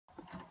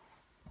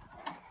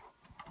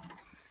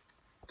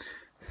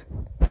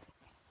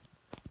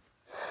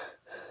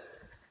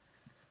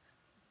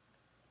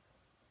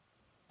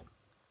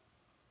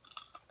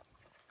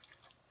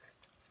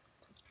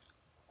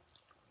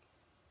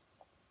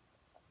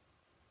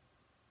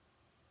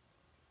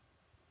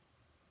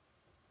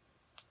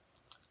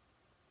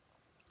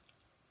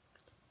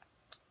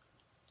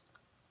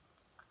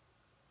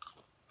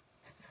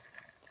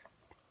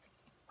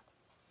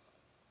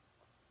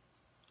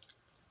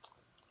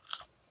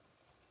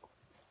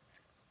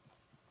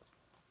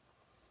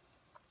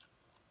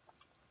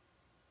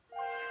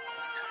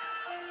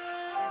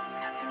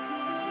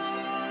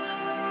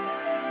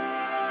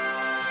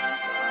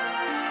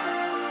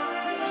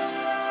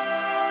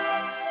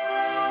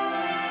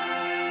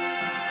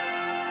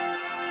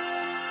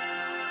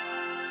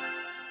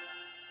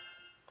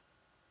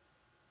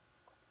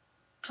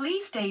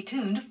Please stay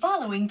tuned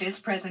following this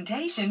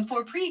presentation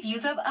for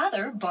previews of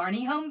other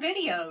Barney home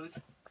videos.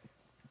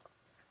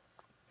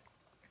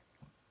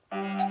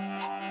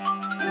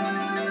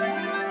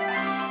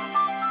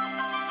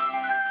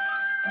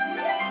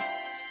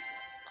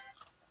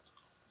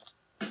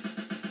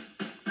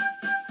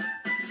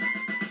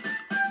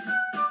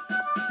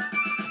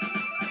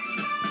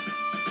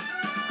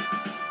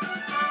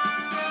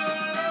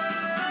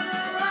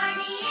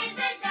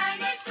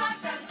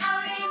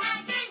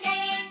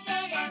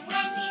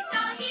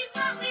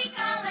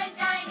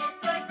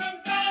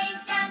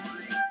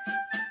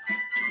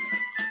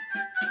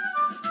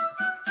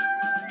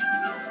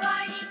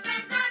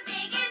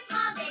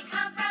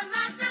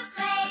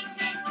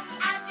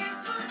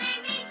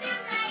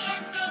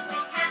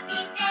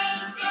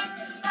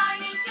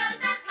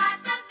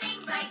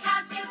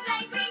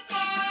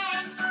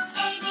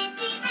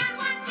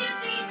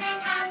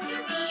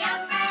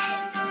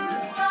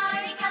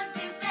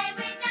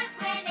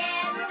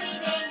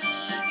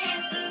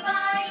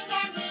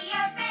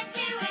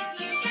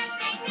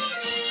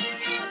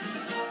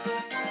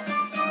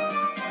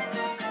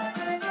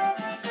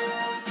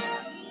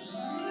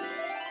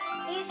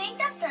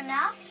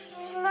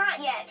 Not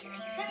yet.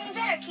 Then you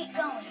better keep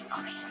going.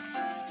 Okay.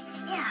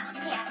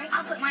 Yeah.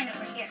 I'll put mine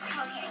over here.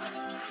 Okay.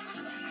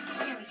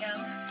 Here we go.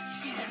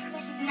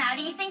 Now,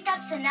 do you think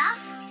that's enough?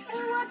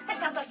 Let's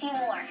pick up a few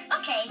more.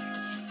 Okay.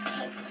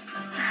 Here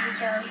we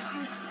go.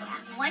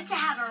 Want to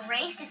have a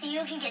race to see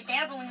who can get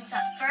their balloons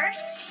up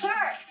first?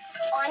 Sure.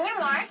 On your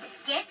mark,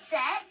 get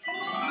set, go!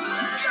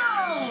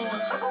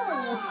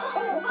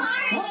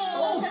 Barney!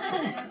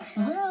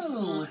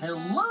 Well,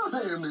 hello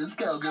there, Miss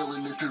Cowgirl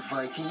and Mr.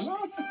 Viking.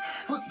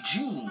 Well,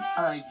 gee,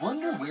 I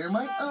wonder where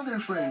my other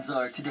friends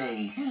are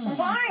today.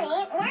 Barney,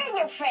 where are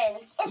your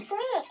friends? It's me,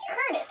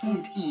 Curtis.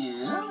 It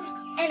is?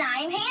 And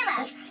I'm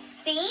Hannah.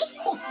 See?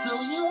 Oh, so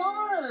you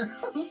are.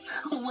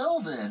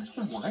 Well then,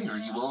 why are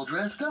you all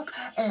dressed up?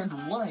 And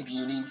why do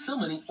you need so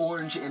many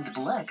orange and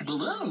black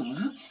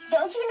balloons?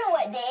 Don't you know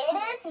what day it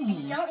is?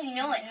 Don't you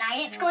know what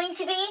night it's going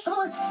to be?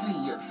 Let's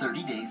see,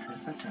 30 days,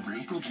 September,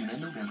 April, June,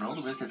 and November, all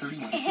the rest of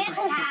 31. It's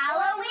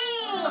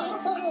Halloween!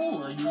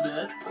 Oh, I knew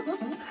that.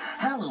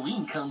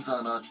 Halloween comes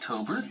on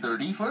October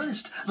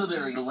 31st, the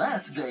very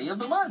last day of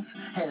the month.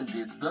 And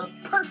it's the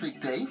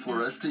perfect day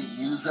for us to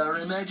use our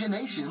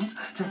imaginations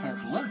to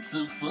have lots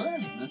of fun.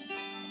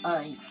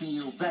 I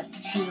feel that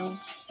chill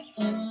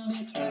in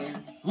the air.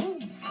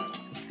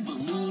 The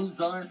leaves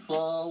are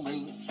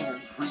falling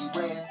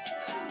everywhere.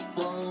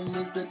 Fall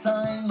is the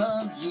time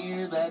of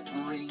year that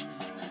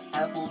brings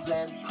apples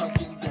and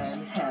pumpkins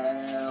and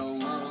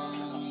Halloween.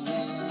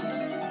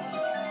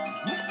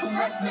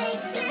 Let's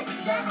make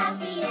this the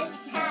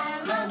happiest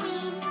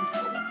Halloween.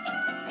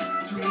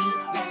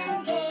 Treats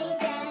and games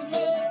and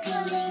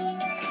make-believe.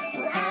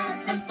 We'll have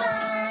some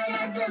fun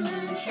as the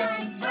moon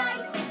shines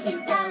bright.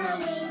 It's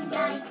Halloween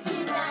night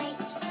tonight.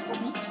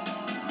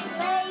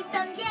 Play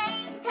some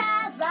games,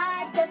 have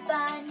lots of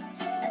fun.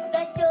 A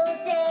special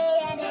day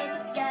and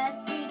it's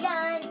just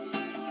begun.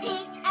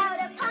 Pick out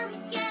a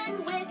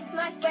pumpkin with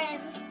my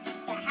friends.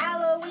 The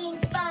Halloween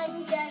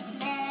fun just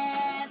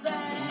never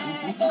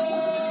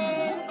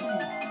ends.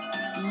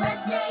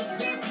 Let's make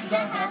this the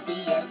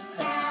happiest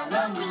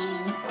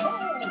Halloween.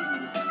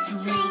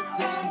 Treats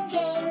and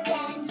games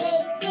and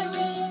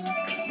make-believe.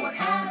 We'll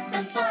have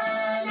some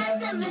fun as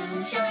the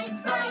moon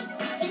shines bright.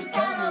 It's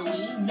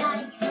Halloween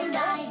night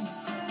tonight.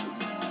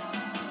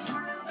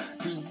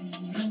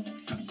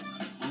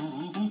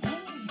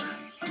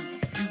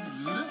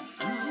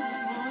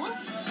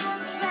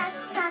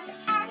 Dress up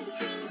and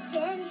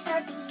pretend to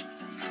be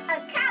a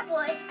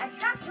cowboy, a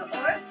doctor,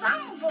 or a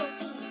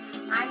bumblebee.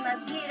 I'm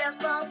a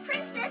beautiful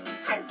princess,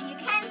 as you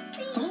can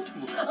see. Oh,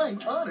 I'm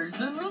honored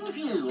to meet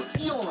you,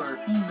 Your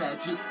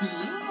Majesty.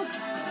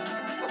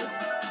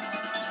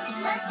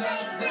 Let's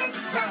make this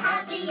the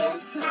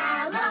happiest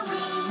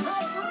Halloween.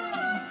 That's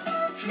right.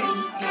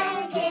 Treats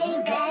and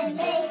games and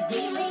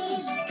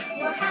make-believe.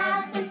 We'll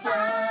have some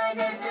fun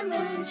as the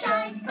moon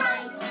shines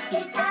bright.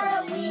 It's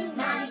Halloween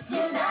night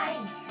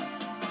tonight.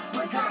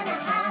 We're gonna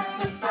have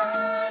some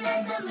fun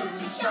as the moon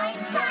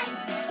shines bright.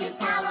 It's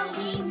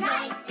Halloween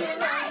night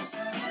tonight.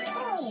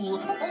 Oh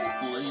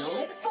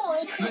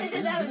boy, this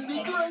is gonna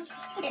be great.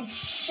 It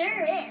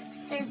sure is.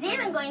 There's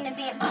even going to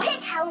be a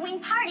big Halloween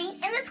party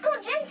in the school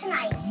gym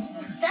tonight.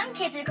 Some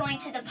kids are going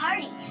to the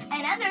party,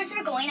 and others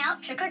are going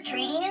out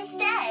trick-or-treating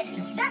instead.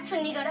 That's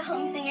when you go to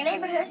homes in your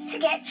neighborhood to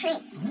get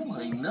treats. Oh,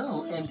 I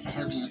know. And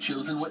have you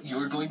chosen what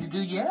you're going to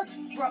do yet?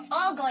 We're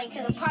all going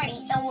to the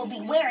party, and we'll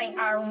be wearing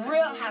our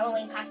real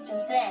Halloween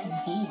costumes then.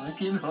 Oh, I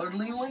can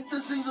hardly wait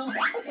to see them.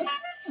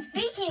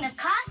 Speaking of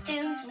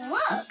costumes,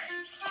 look.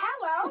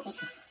 Hello.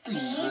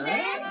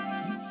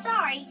 Steven?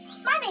 Sorry,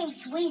 my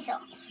name's Weasel.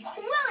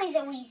 Willie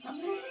the Weasel. At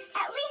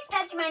least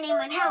that's my name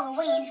on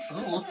Halloween.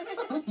 Oh.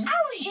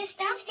 I was just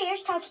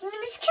downstairs talking to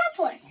Miss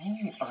Kepler.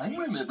 Oh, I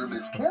remember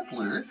Miss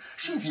Kepler.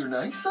 She's your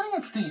nice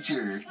science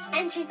teacher.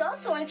 And she's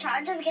also in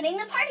charge of getting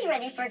the party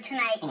ready for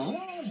tonight. Oh.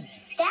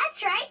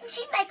 That's right, and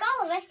she'd like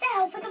all of us to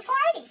help with the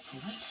party.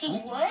 She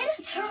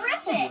would?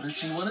 Terrific. What does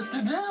she want us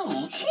to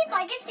do? She'd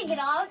like us to get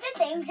all of the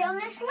things on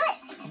this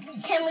list.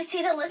 Can we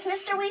see the list,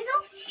 Mr.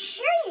 Weasel?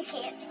 Sure you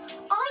can.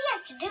 All you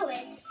have to do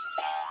is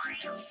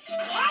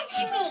catch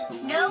me.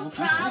 No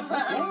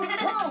problem.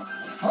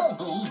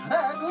 Follow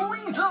that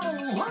weasel!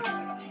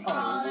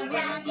 All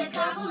around the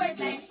cobbler's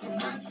bench, the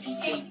monkey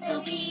chased the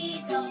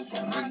weasel.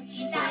 The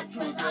monkey thought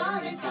 'twas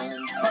all in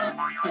fun. Pop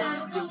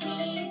goes the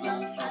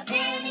weasel. A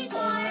penny for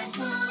a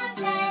spool of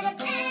thread, a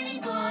penny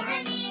for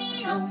a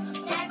needle.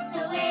 That's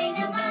the way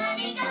the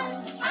money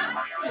goes.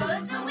 Pop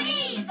goes the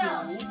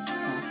weasel.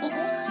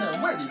 Now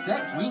where did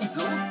that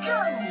weasel go?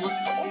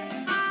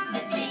 The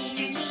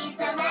painter needs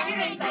a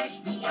ladder and brush.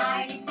 The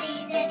artist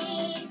needs an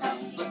easel.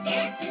 The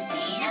dancers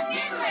need a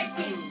fiddler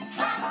too.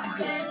 Pop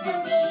goes the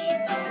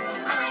weasel.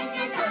 I've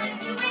no time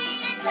to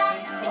wait and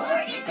sigh, or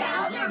to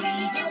tell the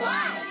reason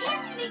why.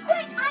 Kiss me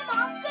quick, I'm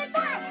off,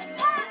 goodbye.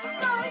 Pop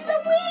goes the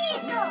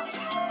weasel.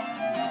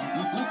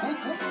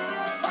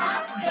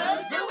 Pop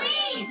goes the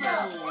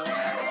weasel.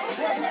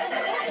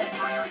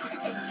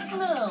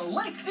 Now,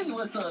 let's see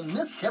what's on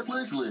Miss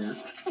Kepler's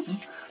list.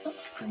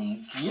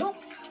 Thank you.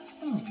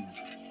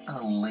 A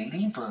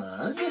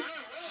ladybug.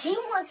 She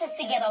wants us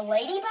to get a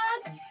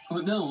ladybug? Oh,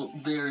 no,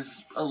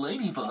 there's a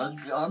ladybug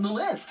on the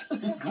list.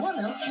 Go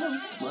on now, shoot.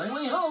 Fly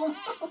away home.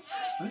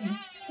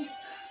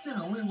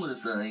 Now, where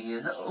was I?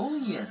 Oh,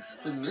 yes.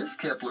 Miss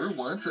Kepler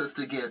wants us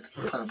to get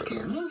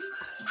pumpkins,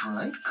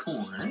 dried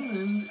corn,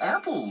 and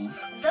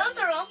apples. Those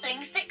are all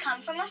things that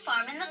come from a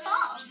farm in the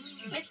fall.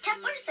 Miss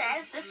Kepler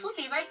says this will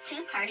be like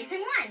 2 parties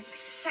in one,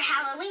 for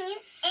Halloween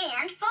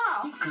and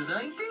fall. Good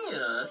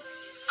idea.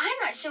 I'm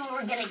not sure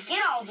we're gonna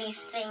get all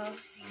these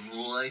things.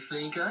 Well, I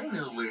think I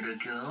know where to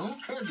go.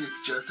 And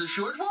it's just a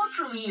short walk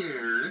from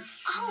here.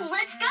 Oh,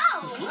 let's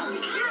go!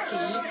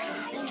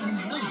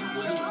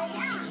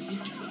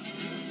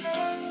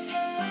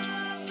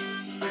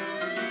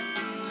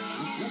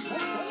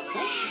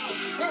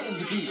 And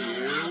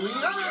here we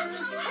are.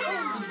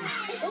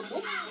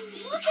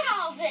 Look at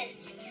all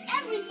this. It's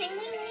everything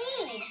we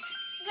need.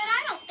 But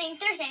I don't think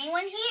there's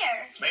anyone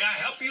here. May I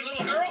help you,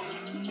 little girl?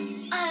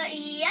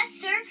 Yes,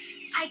 sir.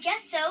 I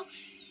guess so.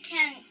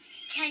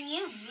 Can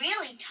you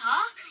really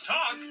talk?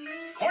 Talk?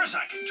 Of course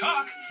I can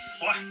talk.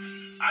 Why,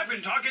 I've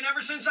been talking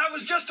ever since I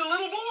was just a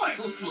little boy.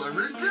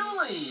 Farmer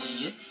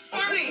Dooley.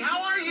 Barney,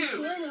 how are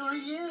you? Hi, how are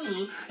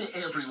you?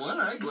 Everyone,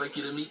 I'd like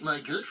you to meet my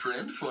good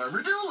friend,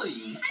 Farmer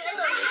Dooley.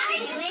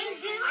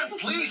 I'm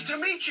pleased to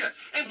meet you,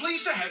 and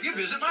pleased to have you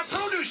visit my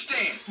produce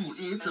stand.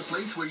 It's a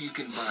place where you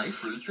can buy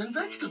fruits and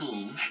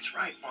vegetables. That's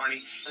right,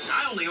 Barney.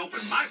 I only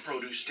open my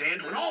produce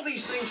stand when all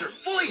these things are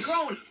fully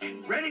grown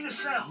and ready to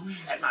sell.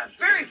 At my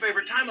very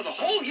favorite time of the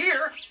whole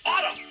year,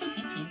 autumn.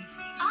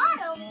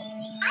 Autumn?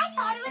 I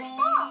thought it was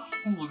fall.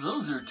 Well,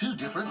 those are 2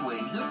 different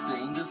ways of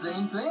saying the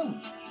same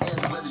thing.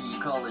 And whether you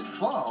call it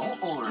fall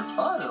or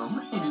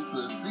autumn, it's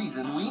a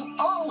season we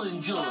all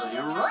enjoy,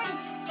 right?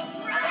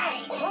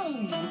 Right.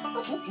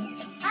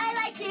 I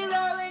like to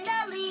roll in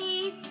the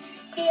leaves,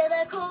 feel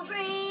the cool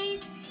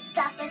breeze,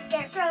 stop a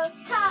scarecrow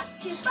top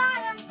to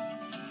bottom.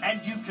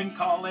 And you can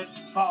call it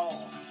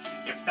fall,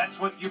 if that's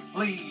what you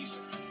please.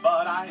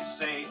 But I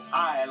say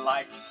I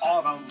like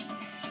autumn.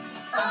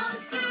 Oh,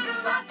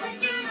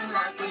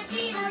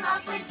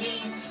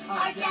 scoodle-up-a-doodle-up-a-dee-dle-up-a-dee.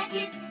 Our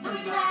jackets,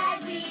 we're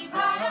glad we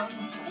brought 'em.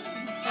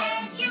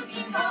 And you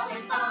can call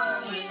it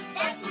fall if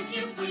that's what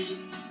you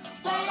please.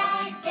 But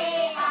I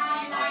say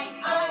I like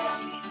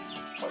autumn.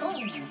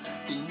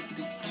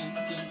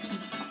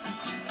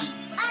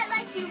 I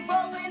like to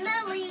roll in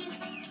the leaves,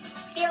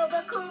 feel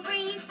the cool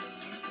breeze,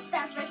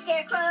 stuff a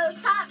scarecrow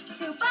top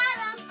to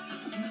bottom.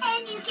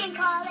 And you can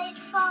call it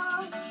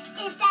fall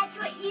if that's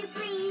what you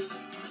please.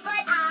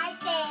 But I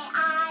say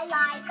I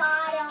like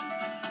autumn.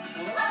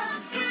 Oh,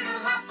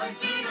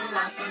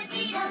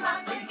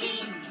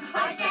 scoodle-up-a-doodle-up-a-dee-dle-up-a-dee.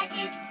 Our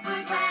jackets,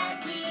 we're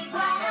glad we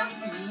brought 'em.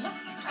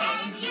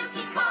 And you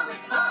can call it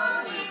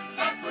fall if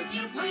that's what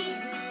you please.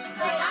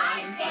 But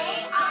I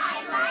say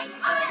I like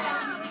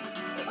autumn.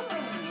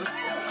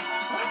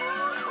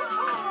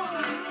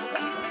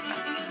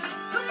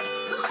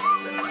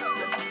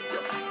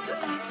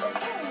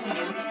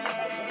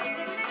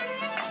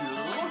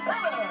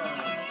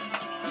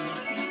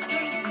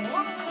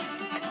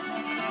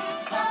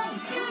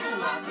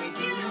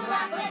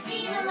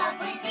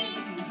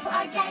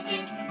 Our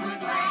jackets, we're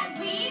glad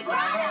we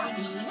brought 'em.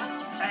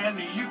 And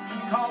you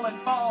can call it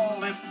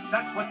fall if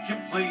that's what you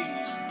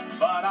please.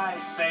 But I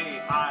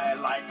say I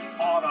like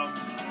autumn.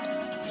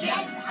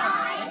 Yes,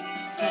 I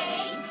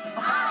say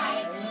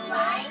I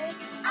like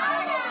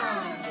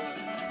autumn.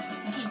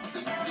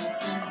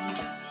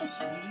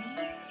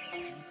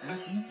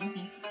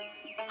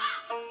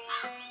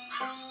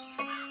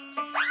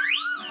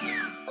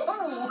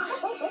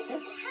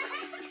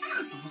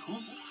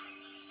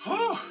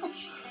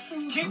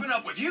 Keeping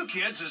up with you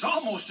kids is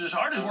almost as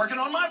hard as working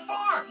on my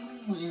farm.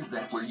 Is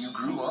that where you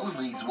grew all of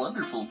these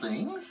wonderful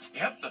things?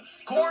 Yep, the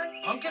corn,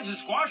 pumpkins, and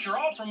squash are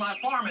all from my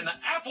farm, and the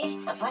apples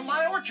are from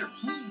my orchard.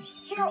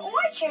 Your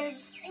orchard?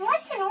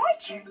 What's an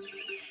orchard?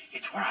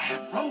 It's where I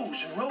have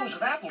rows and rows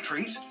of apple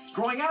trees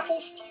growing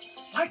apples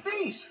like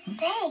these.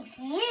 Thank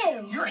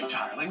you. You're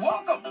entirely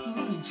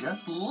welcome.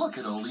 Just look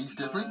at all these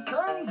different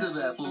kinds of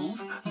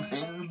apples.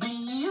 They're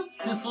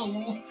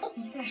beautiful.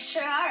 There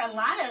sure are a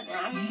lot of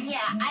them. Yeah,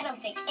 I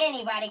don't think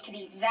anybody could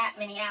eat that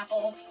many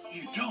apples.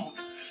 You don't?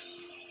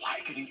 Well,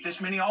 I could eat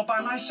this many all by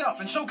myself,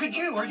 and so could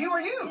you, or you,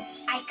 or you.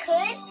 I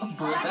could?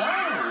 But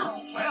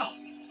how? Well,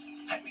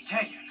 let me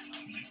tell you.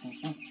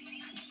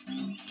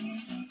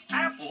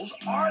 Apples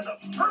are the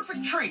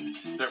perfect treat.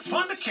 They're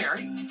fun to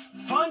carry,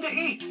 fun to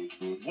eat.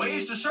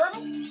 Ways to serve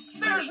them?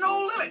 There's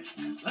no limit.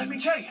 Let me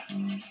tell you.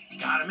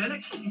 Got a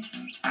minute?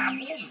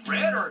 Apples,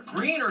 red or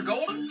green or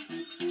golden?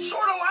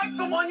 Sort of like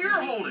the one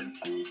you're holding.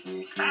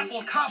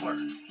 Apple cobbler,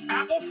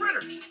 apple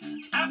fritters,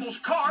 apples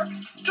carved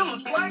to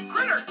look like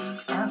critters.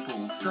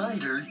 Apple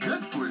cider,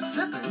 good for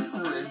sipping.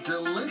 Red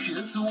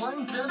delicious,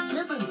 winds up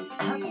pippin'.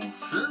 Apples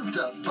served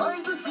up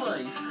by the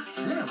slice.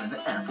 Cinnamon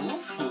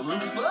apples full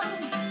of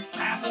spice.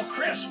 Apple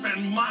crisp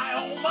and my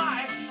oh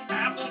my.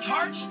 Apple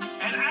tarts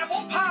and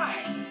apple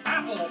pie.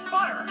 Apple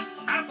butter,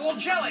 apple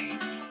jelly,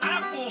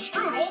 apple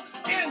strudel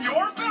in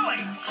your belly.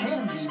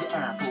 Candied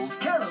apples,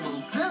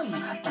 caramel too.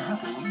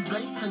 Apples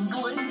baked and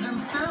glazed and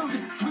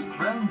stewed. Sweet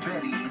brown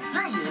Betty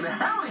saying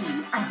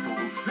howdy.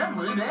 Apple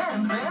salad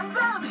and Van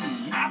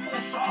Bounty. Apple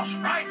sauce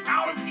right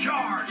out of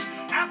jars.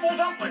 Apple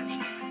dumplings,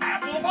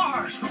 apple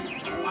bars.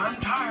 Oh, I'm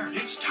tired.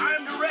 It's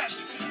time to rest.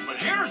 But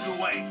here's the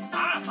way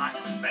I like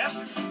them best.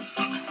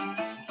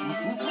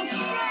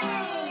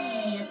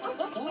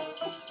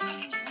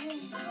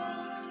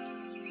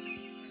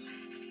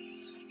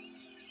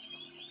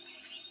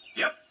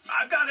 Yep,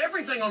 I've got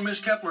everything on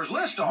Miss Kepler's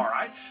list, all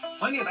right.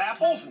 Plenty of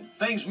apples and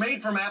things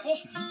made from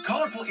apples,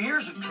 colorful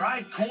ears of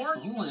dried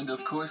corn. Oh, and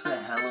of course a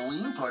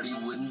Halloween party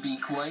wouldn't be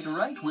quite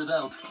right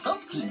without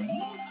pumpkins.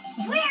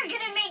 We're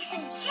gonna make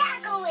some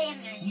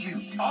jack-o'-lanterns.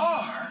 You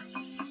are?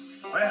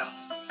 Well,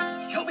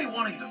 you'll be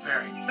wanting the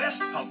very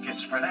best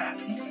pumpkins for that.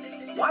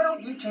 Why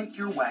don't you take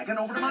your wagon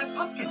over to my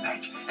pumpkin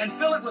patch and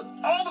fill it with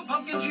all the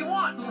pumpkins you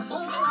want? We're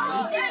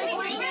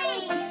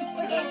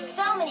getting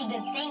so many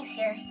good things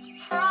here. It's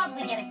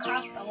probably gonna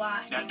cost a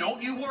lot. Now,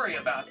 don't you worry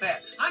about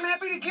that. I'm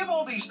happy to give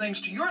all these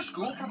things to your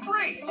school for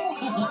free.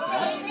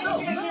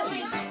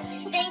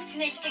 Thanks,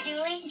 Mr.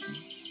 Dooley.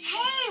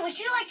 Hey, would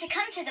you like to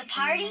come to the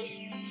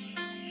party?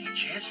 A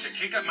chance to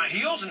kick up my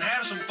heels and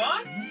have some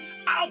fun?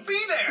 I'll be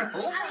there.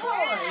 Oh,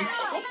 boy.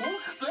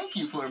 Thank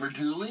you, Farmer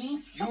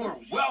Dooley. You're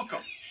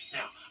welcome.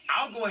 Now,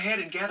 I'll go ahead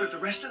and gather the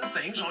rest of the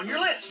things on your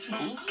list.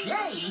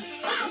 Okay.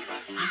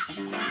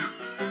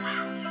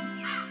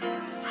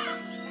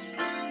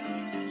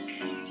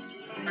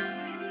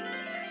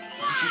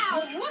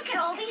 Wow, look at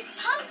all these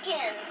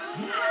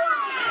pumpkins.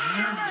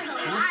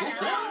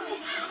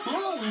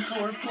 Oh,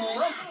 for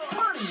plump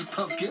party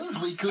pumpkins,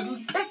 we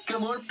couldn't pick a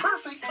more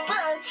perfect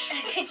batch.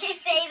 Could you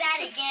say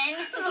that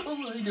again?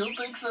 Oh, I don't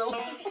think so.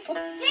 There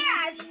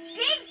are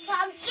big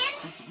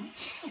pumpkins,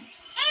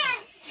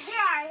 and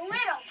there are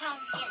little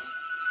pumpkins.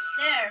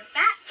 There are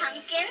fat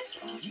pumpkins,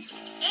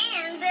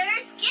 and there are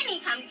skinny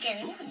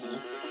pumpkins.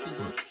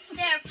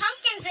 There are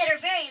pumpkins that are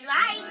very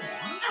light,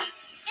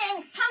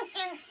 and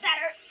pumpkins that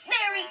are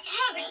very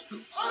heavy.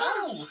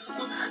 Oh,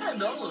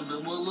 and all of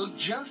them will look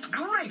just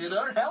great at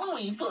our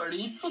Halloween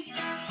party. Oh,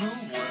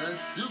 what a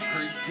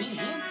super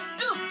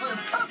duper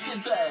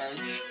pumpkin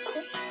patch.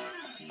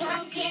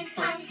 Pumpkins,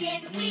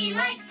 pumpkins, we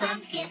like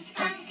pumpkins.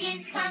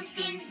 Pumpkins,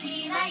 pumpkins,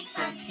 we like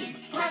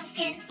pumpkins.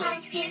 Pumpkins,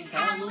 pumpkins,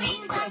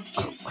 Halloween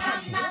pumpkins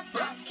from the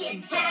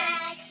pumpkin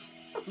patch.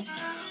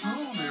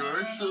 Oh, there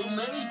are so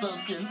many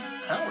pumpkins.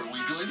 How are we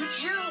going to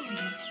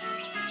choose?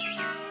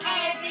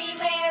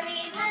 Everywhere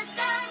we look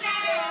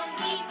around,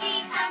 we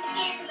see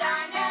pumpkins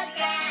on the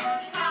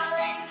ground. Tall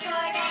and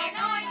short and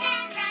orange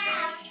and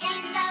round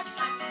in the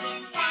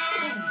pumpkin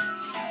patch.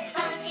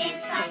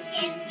 Pumpkins,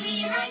 pumpkins,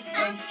 we like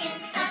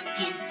pumpkins.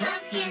 Pumpkins,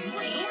 pumpkins,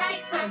 we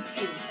like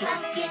pumpkins.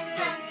 Pumpkins,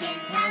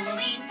 pumpkins,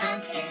 Halloween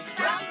pumpkins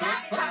from the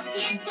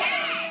pumpkin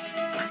patch.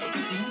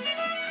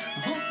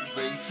 Oh,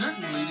 they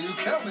certainly do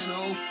come in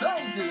all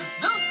sizes,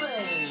 don't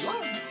they?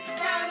 Oh.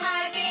 Some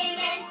are big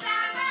and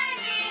some are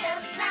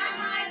little. Some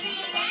are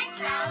big and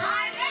some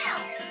are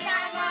little.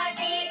 Some are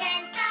big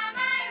and some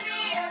are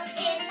little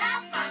in the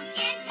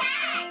pumpkin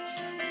patch.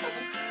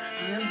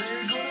 And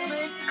they're going to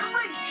make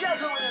great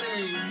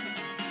jack-o'-lanterns.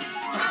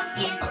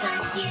 Pumpkins,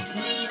 pumpkins,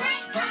 we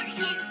like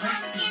pumpkins.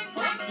 Pumpkins,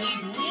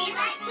 pumpkins, we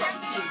like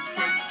pumpkins.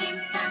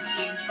 Pumpkins,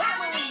 pumpkins,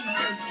 Halloween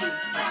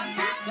pumpkins from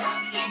the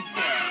pumpkin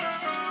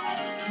patch.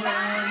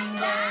 From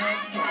the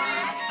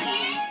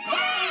pumpkin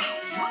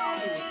patch.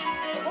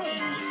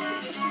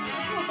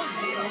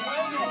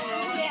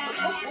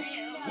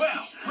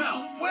 Well.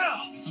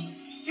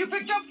 You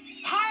picked up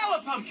a pile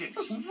of pumpkins.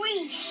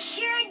 We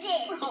sure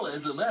did. Well,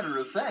 as a matter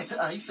of fact,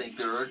 I think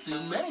there are too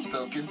many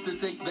pumpkins to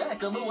take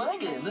back on the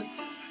wagon.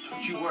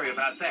 Don't you worry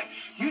about that.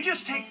 You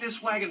just take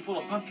this wagon full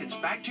of pumpkins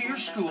back to your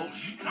school,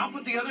 and I'll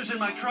put the others in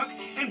my truck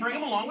and bring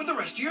them along with the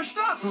rest of your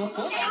stuff. Great!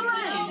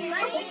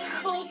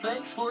 Oh,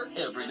 thanks for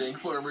everything,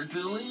 Farmer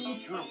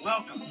Dooley. You're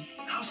welcome.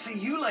 I'll see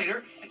you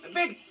later at the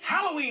big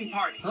Halloween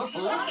party.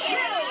 Okay!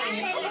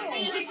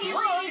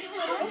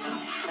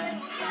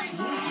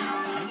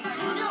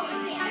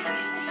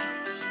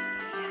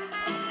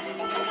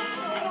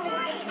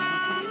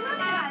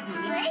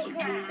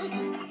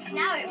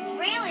 Now it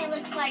really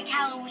looks like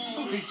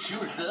Halloween. It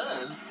sure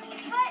does.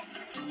 But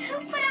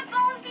who put up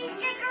all of these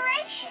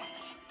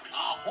decorations?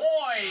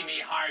 Ahoy, me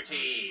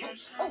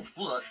hearties! Oh,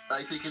 what?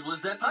 I think it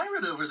was that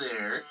pirate over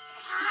there.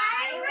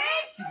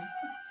 Pirates?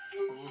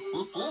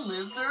 Oh,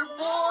 Mr.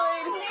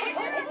 Boyd!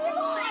 Mr.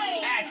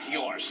 Boyd! At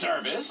your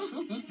service.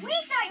 We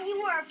thought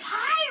you were a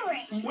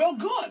pirate. Well,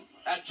 good.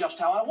 That's just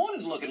how I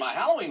wanted to look in my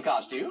Halloween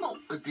costume. Oh,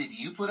 did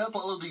you put up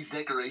all of these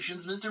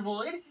decorations, Mr.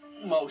 Boyd?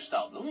 Most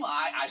of them.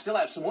 I still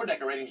have some more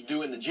decorating to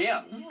do in the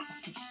gym.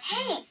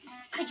 Hey,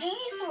 could you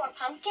use some more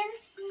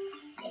pumpkins?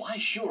 Well, I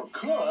sure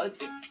could.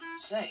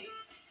 Say,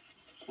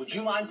 would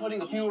you mind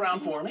putting a few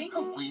around for me?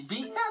 Oh, we'd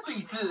be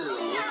happy to.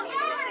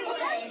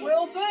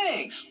 Well,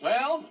 thanks.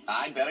 Well,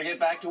 I'd better get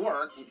back to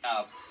work.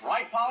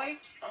 Right, Polly?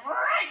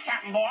 Right,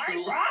 Captain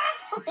Boyd.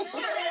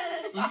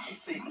 I'll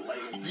see you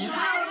later. See you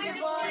Mr.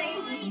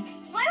 Boyd,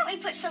 why don't we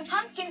put some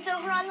pumpkins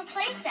over on the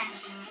playset?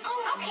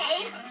 Oh,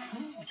 okay.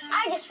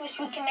 I just wish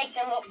we could make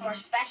them look more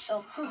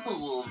special. Oh,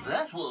 well,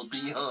 that won't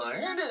be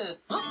hard.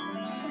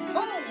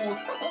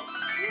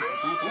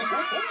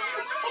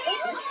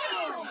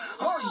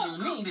 All you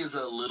need is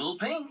a little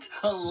paint,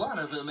 a lot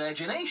of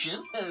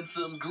imagination, and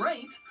some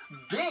great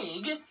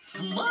big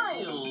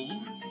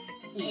smiles.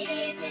 It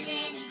isn't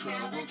any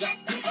trouble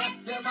just to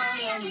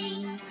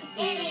S-M-I-L-E.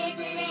 It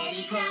isn't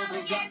any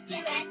trouble just to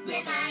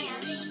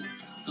S-M-I-L-E.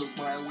 So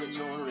smile when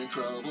you're in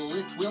trouble,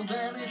 it will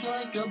vanish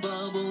like a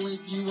bubble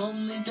if you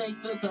only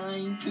take the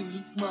time to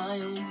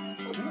smile.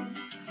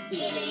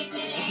 It isn't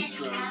any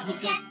trouble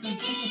just to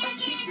G a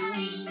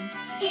giggly.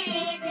 It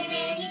isn't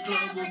any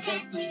trouble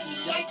just to G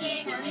a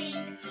giggly.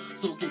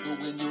 So giggle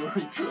when you're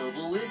in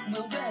trouble, it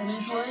will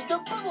vanish like a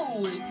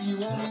bubble if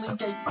you only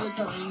take the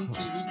time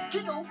to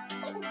giggle.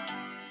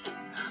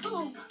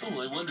 Oh,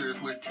 I wonder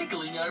if we're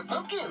tickling our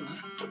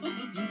pumpkins.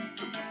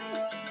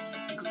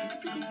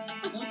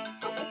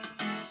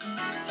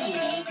 It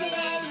isn't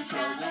any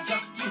trouble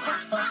just to ha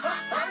ha ha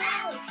ha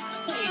laugh.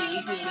 It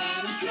isn't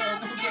any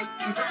trouble just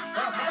to ha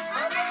ha ha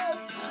ha laugh.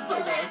 So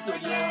laugh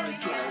when you're in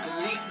trouble,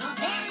 It will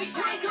vanish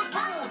like a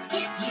bubble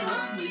if you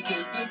only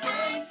take the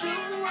time to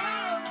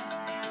laugh.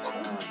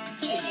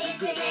 It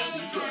isn't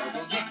any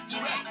trouble just to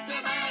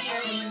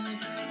S-M-I-L-E.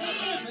 It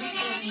isn't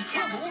any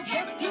trouble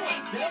just to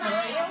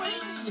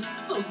S-M-I-L-E.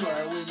 so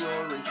smile when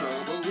you're in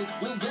trouble, it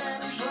will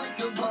vanish like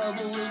a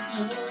bubble if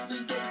you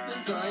only take the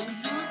time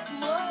to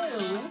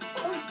smile.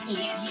 If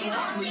you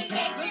only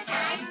take the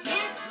time to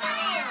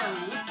smile.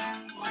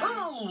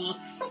 Oh!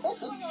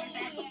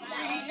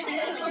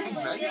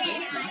 Nice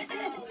faces.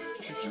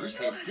 Yours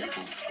have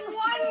dimples.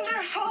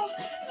 Wonderful!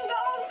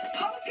 Those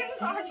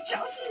pumpkins are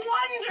just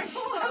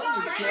wonderful!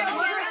 Miss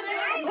Keller.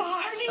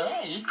 Barney,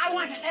 Hi. I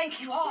want to thank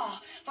you all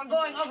for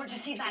going over to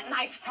see that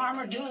nice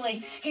Farmer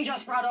Dooley. He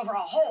just brought over a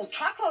whole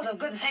truckload of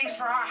good things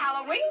for our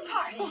Halloween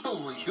party.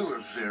 Oh, you're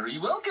very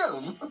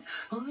welcome.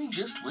 I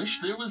just wish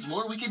there was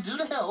more we could do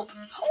to help.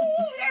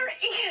 Oh, there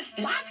is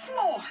lots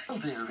more.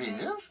 There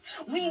is?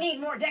 We need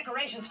more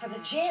decorations for the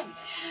gym.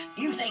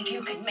 You think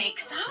you could make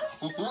some?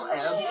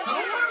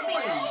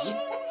 Absolutely.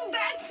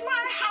 That's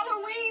my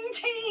Halloween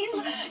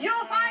team.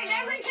 You'll find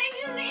everything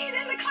you need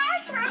in the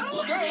classroom.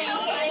 Okay.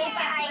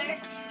 Okay,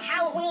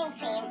 Halloween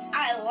team.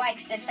 I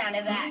like the sound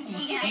of that.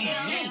 Me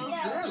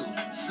too.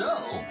 So,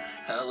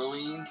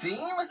 Halloween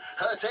team,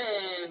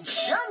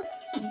 attention!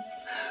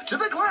 To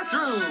the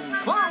classroom!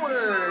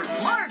 Forward!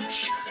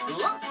 March!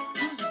 1,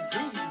 2,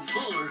 3,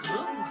 4.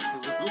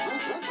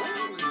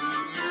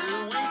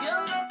 Here we go!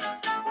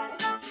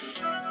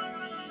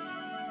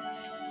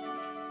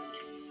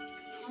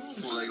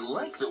 Oh, I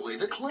like the way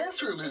the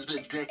classroom has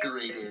been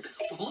decorated.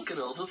 Look at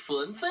all the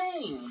fun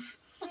things.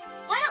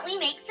 Why don't we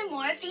make some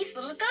more of these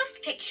little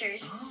ghost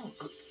pictures? Oh,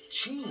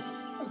 gee,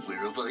 where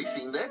have I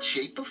seen that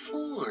shape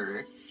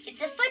before?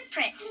 It's a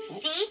footprint.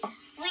 See?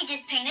 We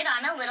just painted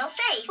on a little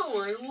face.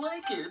 Oh, I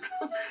like it.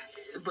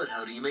 But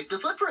how do you make the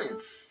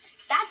footprints?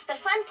 That's the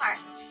fun part.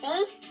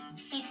 See?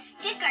 We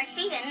stick our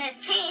feet in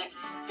this paint,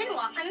 then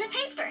walk on the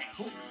paper.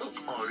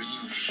 Are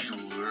you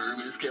sure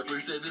Miss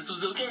Kepler said this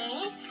was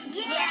okay?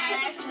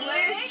 Yes,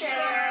 we're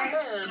sure.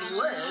 And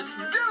let's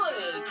do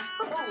it!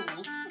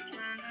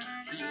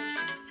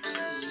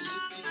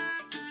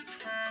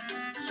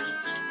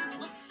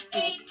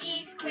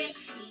 Icky,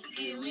 squishy,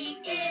 gooey,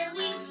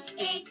 ooey.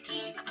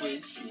 Icky,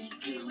 squishy,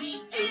 gooey,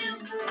 oo.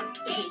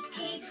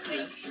 Icky,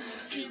 squishy,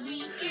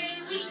 gooey,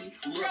 ooey.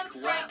 Look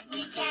what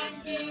we can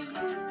do.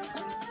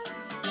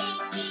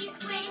 Icky,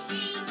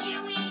 squishy,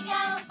 here we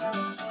go.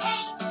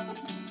 Hey,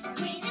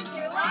 squeeze it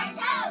through our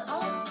toes.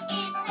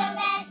 It's the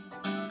best,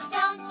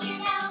 don't you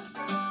know?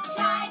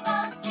 Try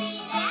both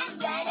feet and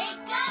let it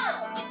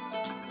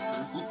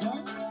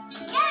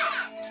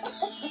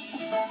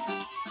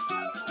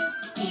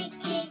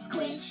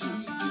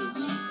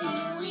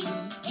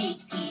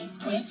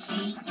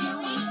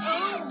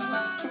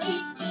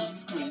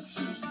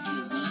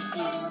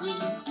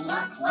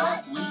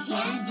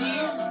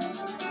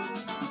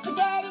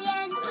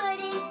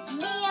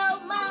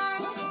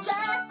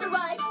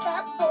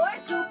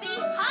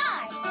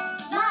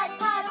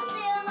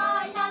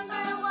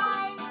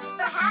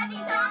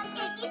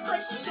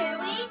squishy,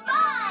 gooey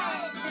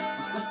fun!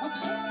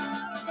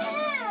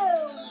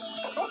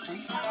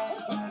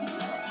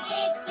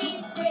 Icky,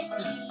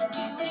 squishy,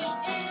 gooey,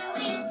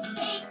 ooey.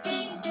 Icky,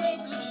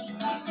 squishy,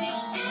 gooey,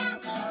 oo.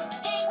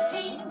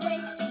 Icky,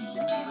 squishy,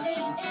 gooey,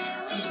 ooey.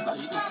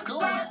 Look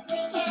what we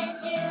can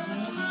do.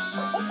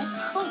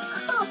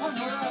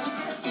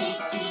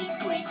 Icky,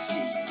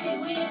 squishy,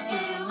 gooey,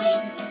 ooey.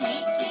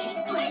 Icky,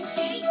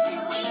 squishy,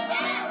 gooey,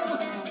 oo.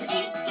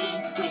 Icky,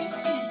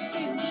 squishy,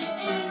 gooey,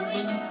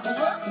 ooey.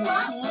 Look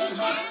what we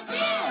can do.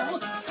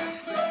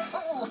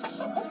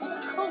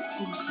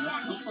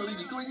 It's so funny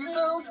between your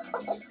toes.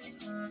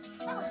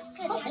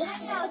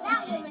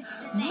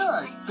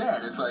 Not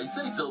bad if I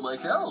say so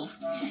myself.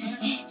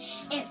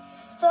 It's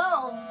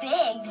so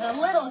big, the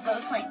little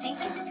ghost might think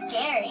it's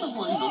scary.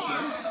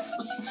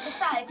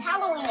 Besides,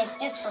 Halloween is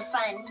just for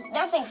fun.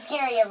 Nothing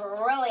scary ever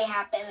really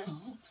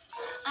happens.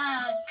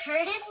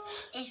 Curtis,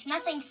 if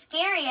nothing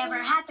scary ever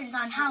happens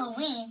on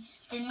Halloween,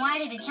 then why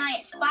did a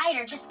giant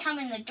spider just come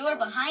in the door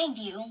behind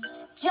you?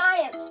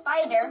 Giant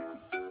spider?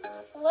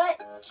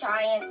 What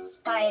giant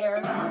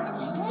spider?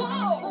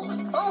 Whoa!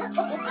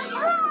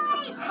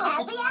 Surprise!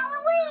 Happy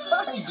Halloween!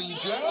 Hi,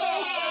 BJ.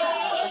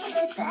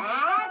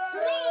 That's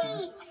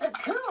me! The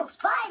cool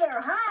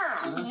spider,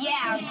 huh?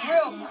 Yeah,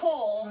 real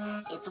cool.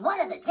 It's one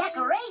of the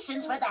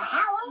decorations for the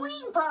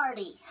Halloween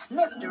party.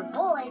 Mr.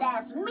 Boyd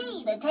asked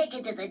me to take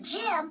it to the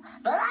gym,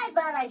 but I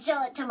thought I'd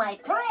show it to my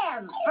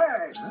friends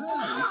first.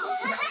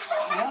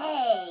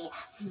 Hey,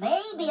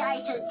 maybe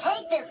I should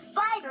take this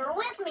spider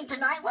with me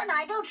tonight when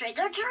I go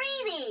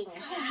trick-or-treating.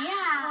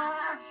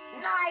 Yeah.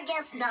 No, I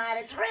guess not.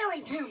 It's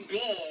really too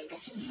big.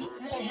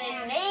 Well,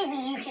 then maybe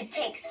you could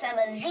take some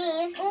of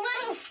these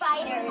little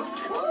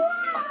spiders.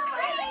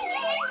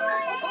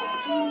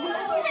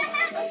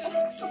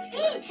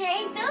 BJ,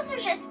 those are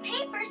just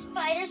paper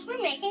spiders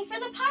we're making for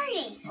the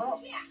party.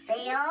 Oh,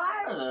 they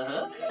are?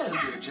 And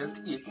they're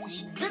just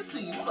itsy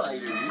bitsy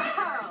spiders.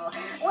 Oh,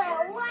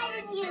 well, why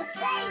didn't you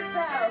say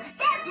so?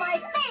 That's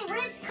my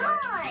favorite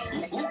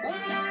kind.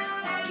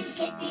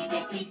 Itsy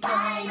bitsy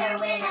spider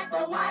went up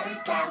the water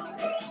spout.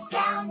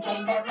 Down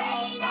came the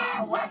rain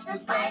and washed the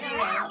spider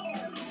out.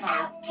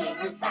 Out came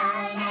the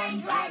sun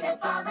and dried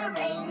up all the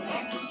rain.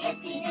 And the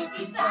itsy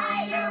bitsy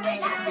spider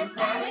went up the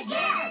spout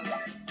again.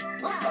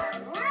 All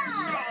right.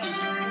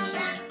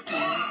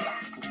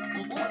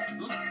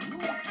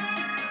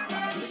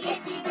 The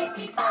itsy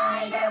bitsy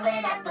spider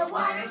went up the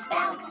water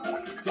spout.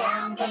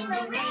 Down came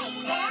the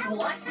rain and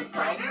washed the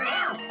spider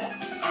out.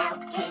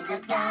 Out came the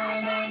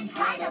sun and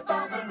dried up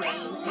all the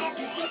rain. And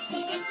the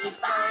itsy bitsy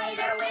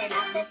spider went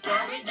up the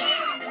spout again.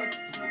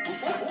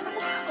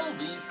 Oh,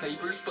 these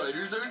paper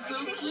spiders are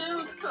so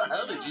cute.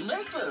 How did you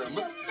make them?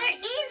 They're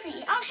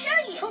easy. I'll show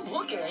you.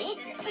 Oh, okay.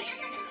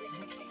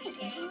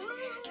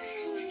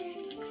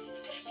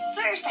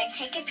 First, I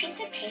take a piece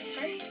of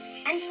paper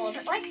and fold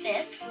it like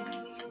this.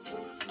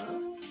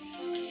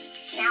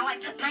 Now I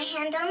put my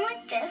hand down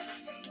like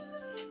this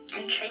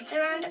and trace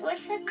around it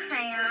with a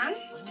crayon.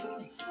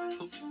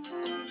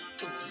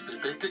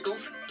 That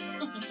tickles.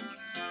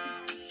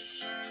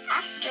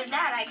 After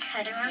that, I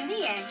cut around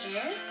the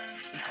edges.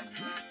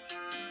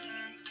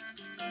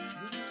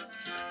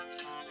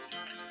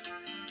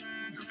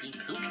 You're being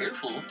so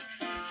careful.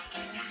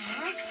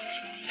 Last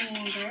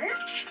finger.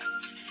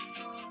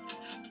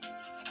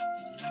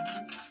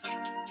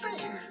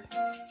 There.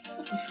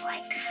 So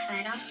I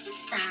cut off the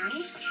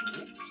thumbs.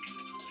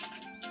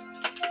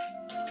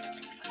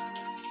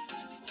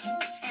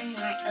 And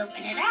when I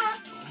open it up,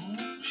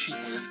 She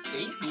has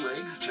 8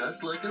 legs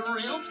just like a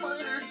real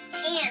spider.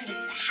 and it's a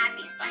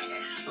happy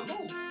spider.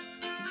 Oh.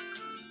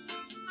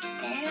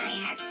 Then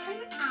I add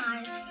some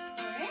eyes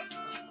for it.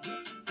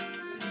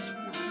 There's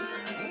one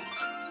eye.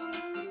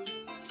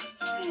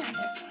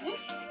 Another one.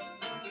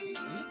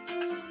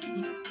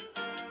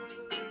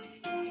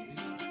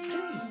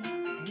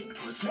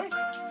 What's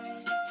next?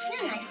 And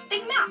a nice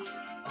big mouth.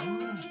 Oh,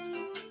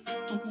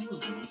 a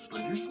little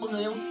spider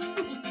smile.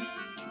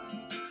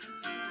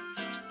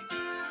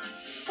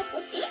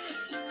 See?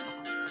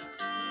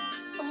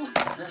 Oh,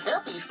 he's a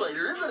happy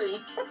spider, isn't he?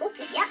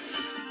 Yep.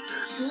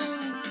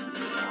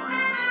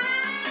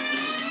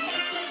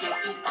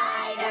 Itsy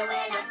spider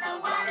went up the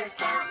water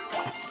spout.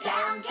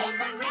 Down came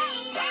the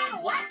rain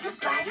and washed the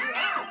spider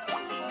out.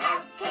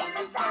 Out came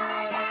the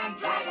sun and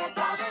dried up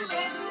all the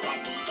rain.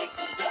 And the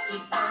itsy bitsy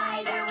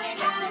spider went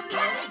up the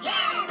spout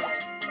again.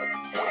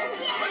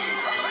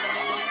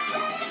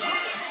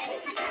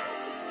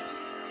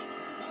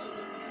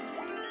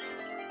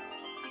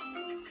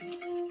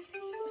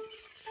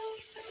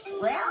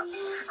 Well,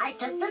 I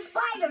took the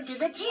spider to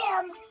the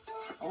gym.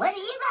 What are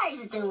you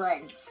guys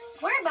doing?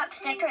 We're about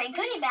to decorate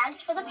goodie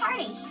bags for the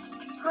party.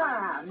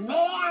 Oh,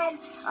 man,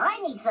 I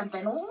need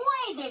something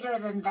way bigger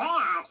than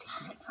that.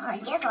 I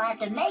guess I'll have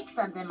to make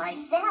something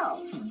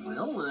myself.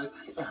 Well,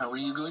 how are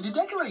you going to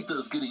decorate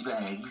those goodie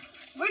bags?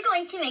 We're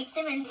going to make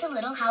them into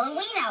little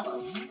Halloween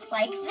owls,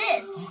 like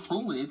this.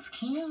 Oh, it's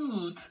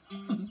cute.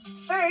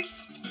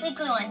 First, we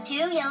glue on 2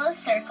 yellow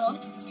circles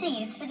to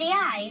use for the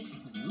eyes.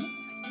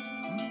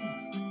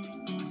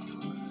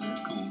 Circle.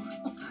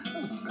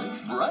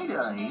 bright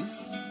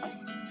eyes.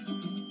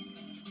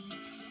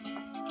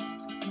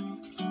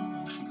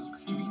 She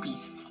looks sleepy.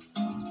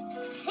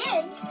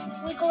 Then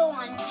we glue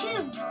on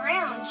 2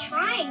 brown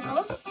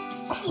triangles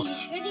to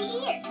use for the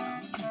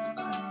ears. I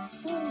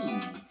see.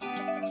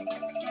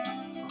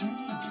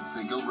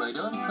 They go right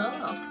on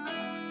top.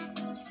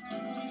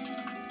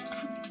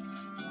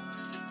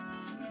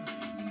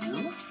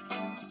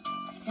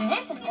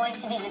 This is going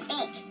to be the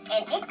beak,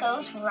 and it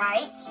goes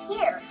right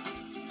here.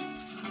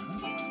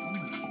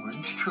 An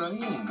orange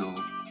triangle.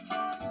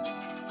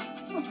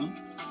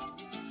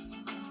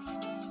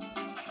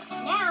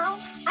 Now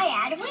I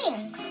add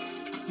wings.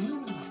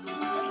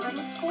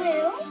 Little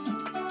glue.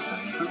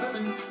 Time for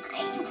feathers.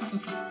 Nice.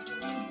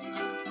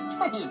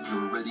 And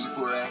you're ready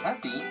for a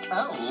happy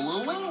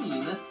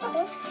Halloween.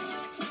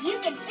 You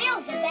can fill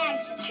the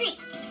bags of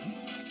treats.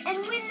 And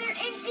when they're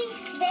empty,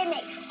 they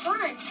make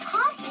fun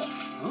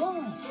pockets.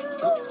 Oh,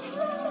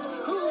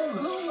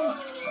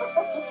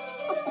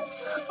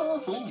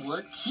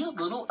 what cute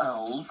little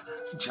owls,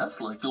 just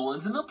like the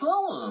ones in the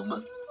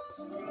poem.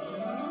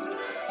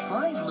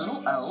 5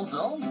 little owls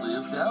all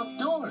lived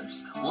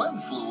outdoors.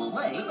 1 flew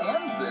away,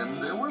 and then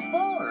there were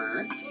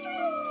 4.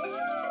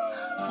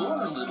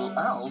 4 little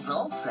owls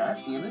all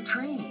sat in a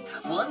tree.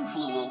 1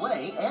 flew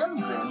away, and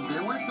then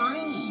there were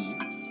 3.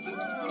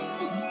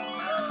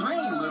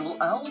 3 little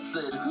owls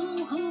said,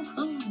 hoo, hoo,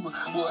 hoo.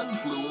 1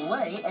 flew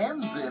away,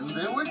 and then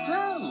there were 2.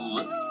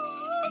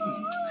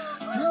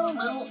 2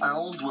 little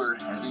owls were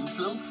having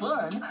some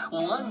fun.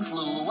 1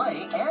 flew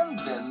away, and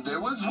then there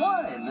was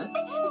 1.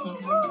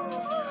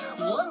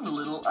 1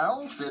 little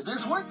owl said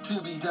there's work to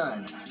be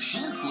done. She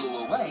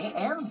flew away,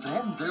 and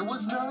then there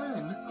was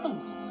none.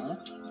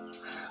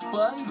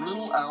 5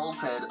 little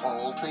owls had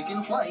all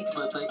taken flight,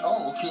 but they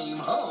all came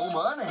home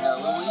on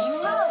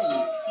Halloween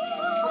night.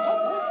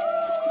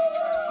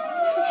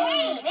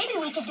 Hey, maybe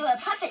we could do a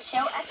puppet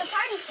show at the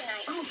party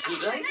tonight.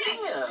 Good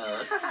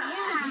idea.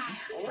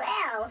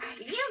 Well,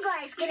 you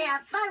guys can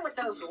have fun with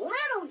those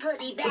little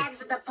goodie bags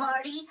at the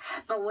party,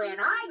 but when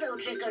I go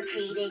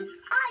trick-or-treating,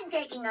 I'm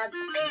taking a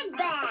big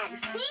bag,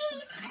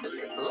 see?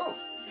 Oh,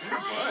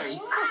 my.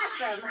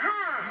 Awesome,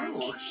 huh?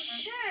 Oh.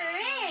 Sure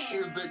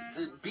is. But,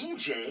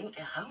 BJ,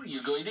 how are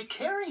you going to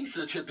carry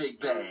such a big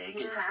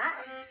bag? Huh?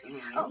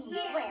 Oh,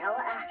 well,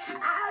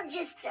 I'll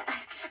just,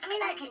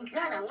 I can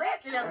kind of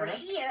lift it over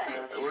here.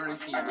 Or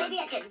if you... Maybe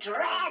I can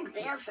drag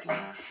this.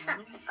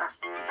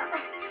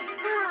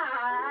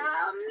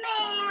 Oh,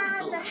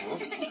 man.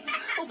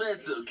 Well,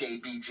 that's okay,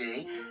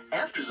 BJ.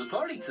 After the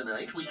party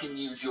tonight, we can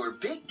use your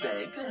big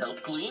bag to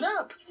help clean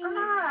up.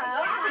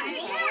 Oh,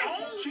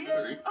 okay.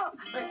 Sure. Oh,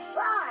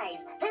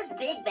 besides, this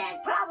big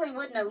bag probably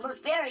wouldn't have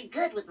looked very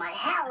good with my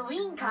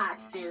Halloween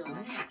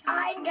costume.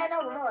 I'm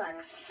gonna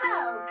look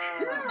so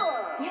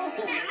cool.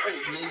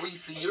 May we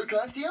see your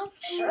costume?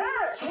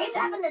 Sure, it's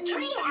up in the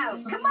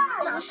treehouse. Come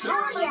on, I'll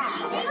show ya.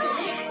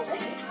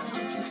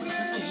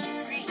 See.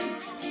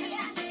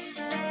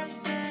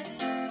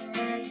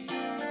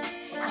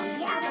 Oh,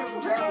 yeah, those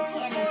little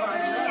candy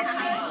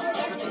bars.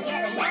 If you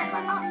get enough.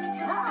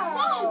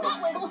 Whoa, what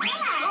was that?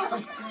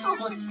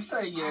 I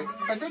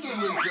think it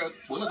was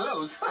one of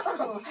those.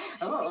 Oh,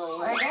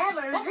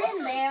 whatever's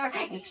in there,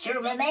 it's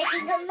sure been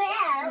making a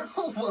mess.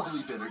 Well,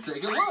 we better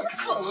take a look.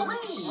 Follow me.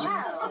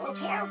 Whoa,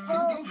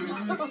 careful.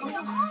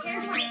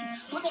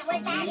 Look at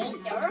what that is.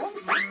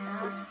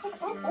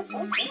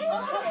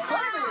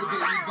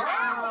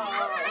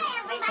 Hi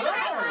there, baby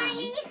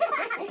boy.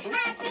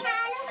 Happy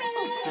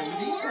Halloween. Same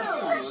to you.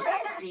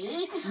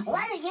 Sissy,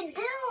 what are you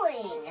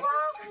doing?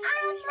 Well,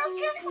 I'm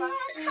looking for a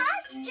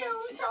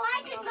costume so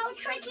I can go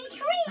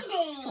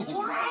trick-or-treating.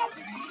 What?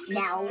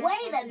 Now,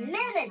 wait a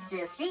minute,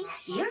 Sissy.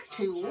 You're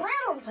too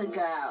little to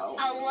go.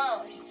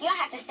 Alone. You'll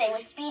have to stay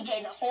with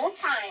BJ the whole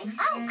time.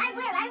 Oh, I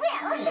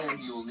will.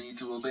 And you'll need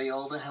to obey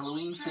all the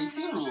Halloween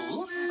safety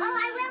rules. Oh,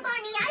 I will,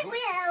 Barney. I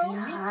will.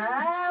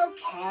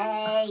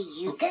 Okay,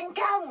 you can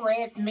come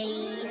with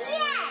me.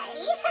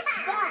 Yay! But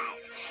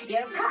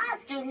your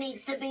costume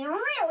needs to be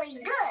really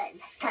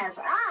good, because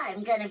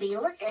I'm going to be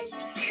looking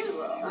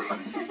cool.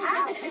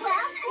 Oh,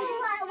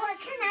 well, what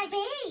can I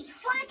be?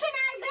 What can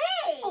I be?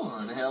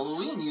 On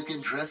Halloween, you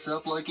can dress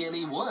up like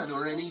anyone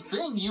or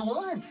anything you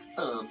want.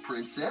 A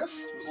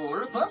princess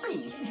or a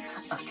puppy.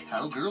 A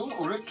cowgirl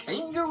or a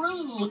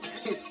kangaroo.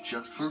 It's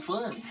just for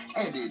fun,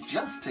 and it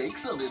just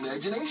takes some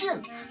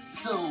imagination.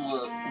 So,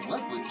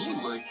 what would you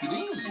like to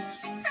be?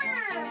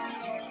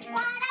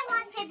 What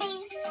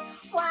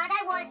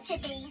I want to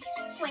be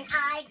when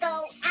I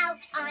go out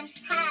on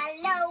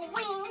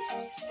Halloween.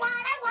 What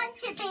I want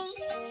to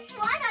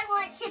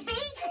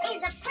be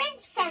is a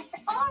princess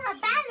or a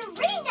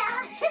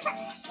ballerina.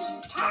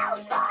 Each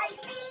house I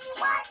see,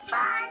 what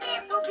fun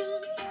it will be.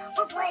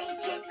 We'll play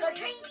trick or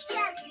treat,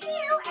 just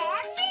you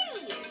and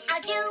me.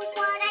 I'll do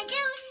what I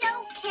do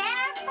so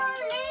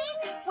carefully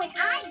when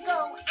I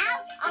go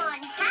out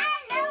on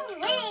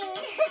Halloween.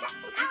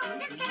 Oh,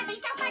 this is gonna be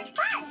so much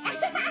fun.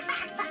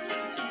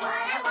 What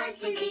I want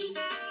to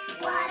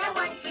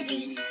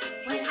be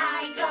when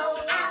I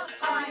go out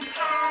on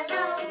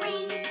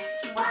Halloween.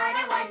 What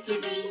I want to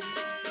be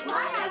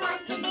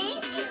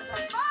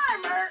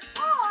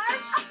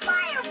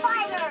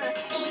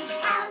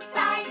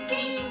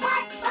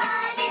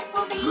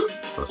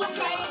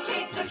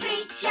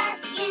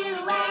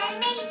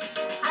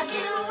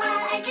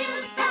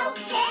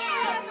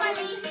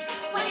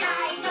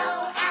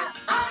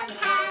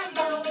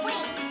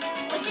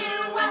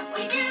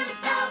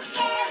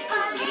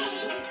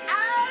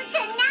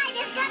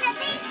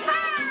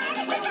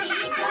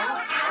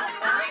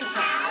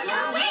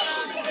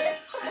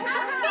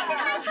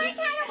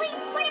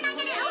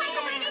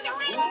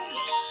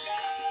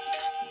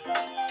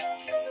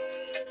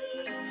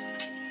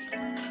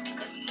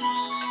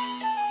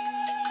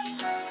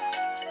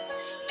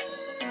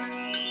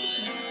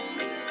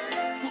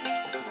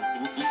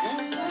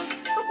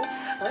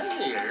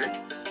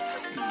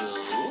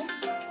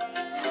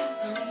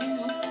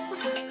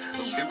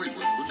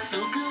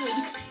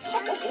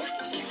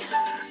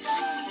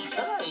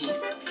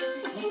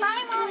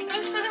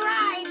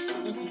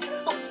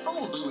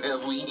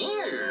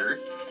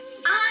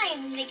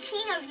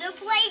of the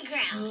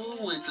playground.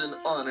 Oh, it's an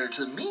honor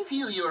to meet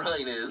you, Your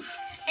Highness.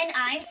 And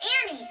I'm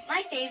Annie,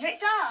 my favorite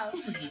dog.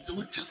 You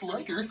look just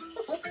like her.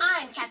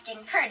 I'm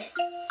Captain Curtis.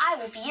 I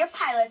will be your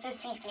pilot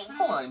this evening.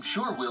 Oh, I'm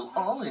sure we'll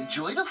all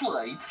enjoy the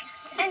flight.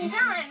 And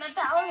I'm a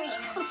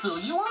ballerina. So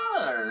you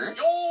are.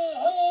 Yo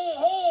ho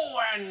ho,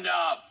 and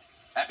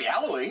happy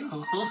Halloween.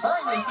 Oh,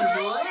 hi, Mr.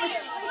 Boyd.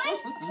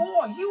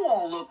 Boy, you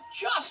all look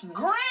just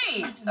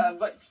great.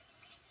 But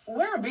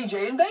where are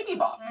BJ and Baby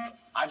Bob?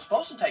 I'm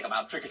supposed to take them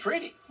out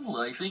trick-or-treating.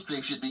 Well, I think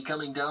they should be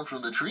coming down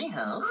from the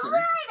treehouse.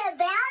 Right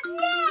about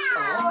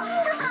now.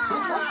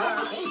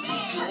 Hey,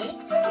 BJ.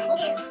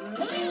 It's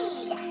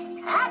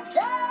me,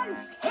 Captain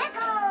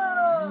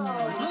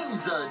Pickles.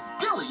 He's a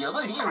dilly of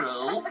a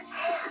hero.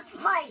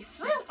 My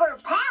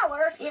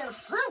superpower is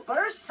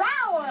super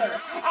sour.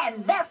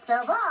 And best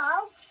of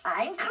all,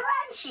 I'm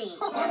crunchy.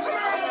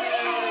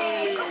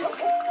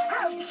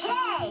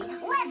 Okay,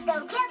 let's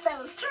go get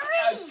those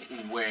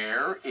treats.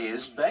 Where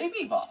is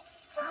Baby Bob?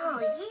 Oh,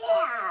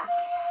 yeah.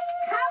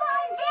 Come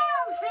on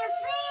down,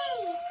 Sissy.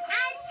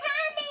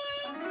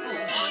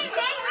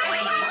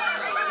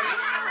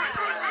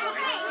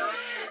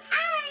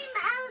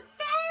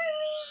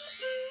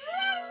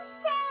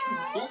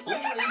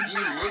 And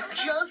you look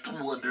just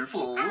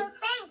wonderful. Oh,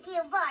 thank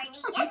you,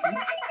 Barney.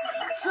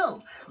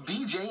 So,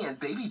 BJ and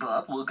Baby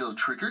Bob will go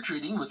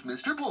trick-or-treating with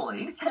Mr.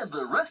 Boyd, and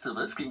the rest of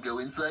us can go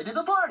inside to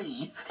the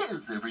party.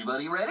 Is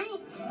everybody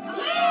ready?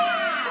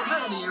 Yeah!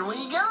 Then here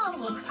we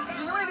go.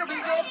 See you later,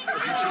 BJ. Be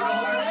sure to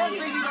hold your hands,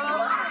 Baby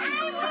Bob.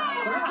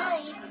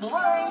 Okay,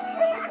 bye-bye.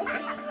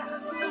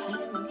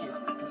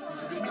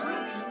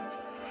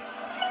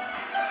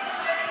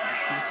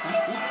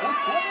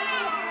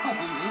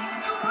 It's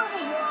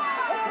great.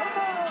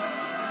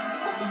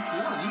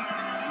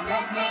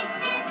 Let's make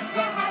this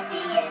the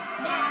happiest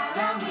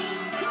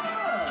Halloween.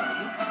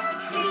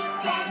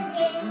 Treats and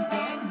games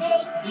and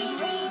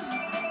make-believe.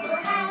 We'll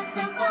have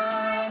some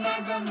fun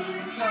as the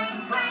moon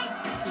shines bright.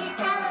 It's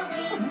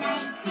Halloween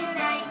night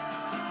tonight.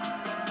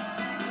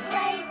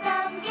 Play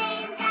some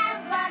games,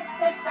 have lots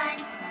of fun.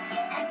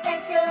 A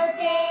special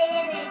day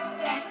and it's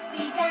just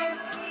begun.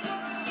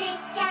 Stick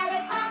out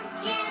a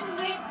pumpkin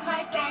with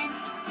my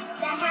friends.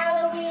 The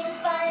Halloween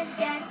fun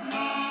just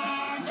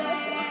never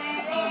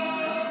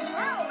ends.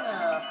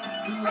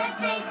 Let's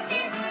make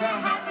this the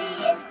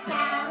happiest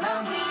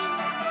Halloween.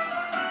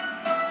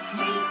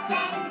 Treats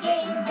and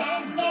games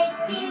and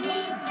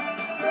make-believe.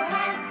 We'll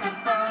have some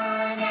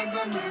fun as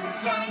the moon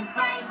shines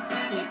bright.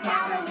 It's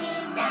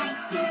Halloween night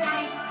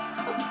tonight.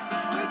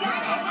 We're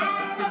gonna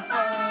have some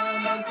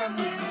fun as the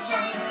moon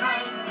shines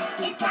bright.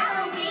 It's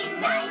Halloween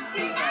night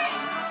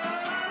tonight.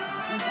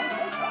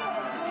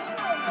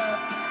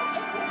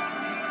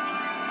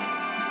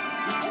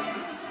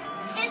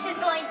 This is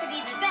going to be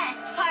the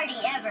best party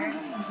ever.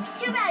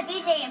 Too bad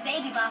BJ and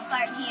Baby Bob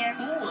aren't here.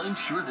 Oh, I'm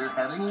sure they're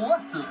having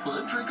lots of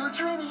fun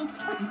trick-or-treating.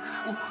 Oh,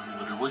 I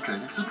wonder what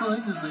kind of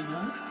surprises they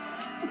got.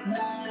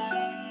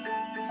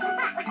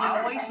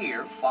 I'll wait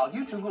here while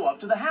you two go up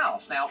to the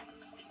house. Now,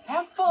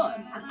 have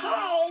fun.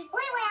 Okay,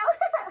 we will.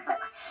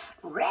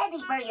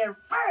 Ready for your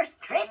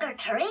first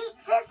trick-or-treat,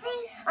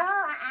 Sissy?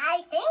 Oh,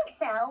 I think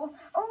so.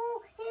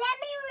 Oh, let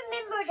me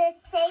remember the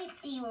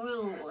safety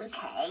rules.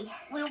 Okay.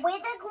 We're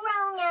with a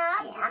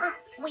grown-up. Yeah.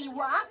 We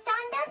walked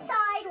on the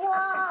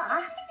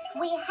sidewalk.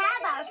 We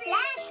have our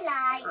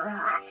flashlights.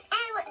 And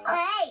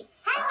hey,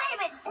 wait a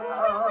minute.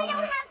 We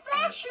don't have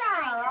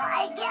flashlights.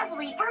 I guess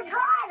we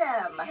forgot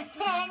them.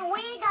 Then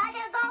we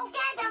gotta go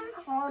get them.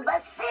 Oh,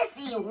 but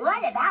Sissy,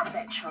 what about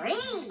the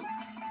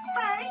treats?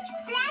 First,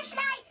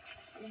 flashlights,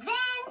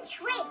 then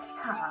treats.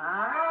 Okay.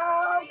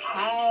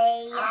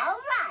 All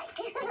right.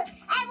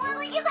 And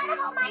when you gotta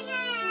hold my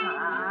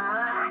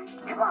hand.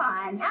 Come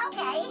on.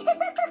 Okay.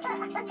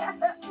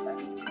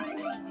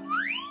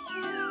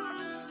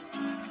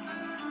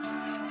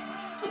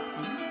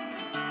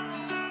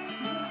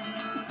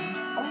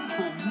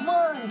 Oh,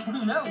 my.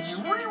 Now you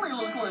really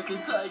look like a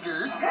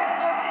tiger.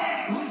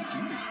 Oh,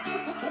 fierce.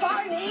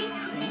 Barney!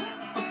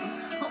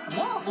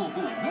 Whoa,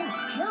 Miss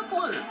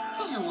Kepler.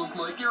 You look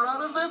like you're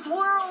out of this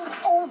world.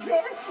 Oh,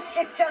 this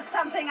is just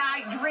something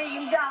I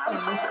dreamed of.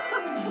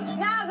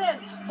 Now then,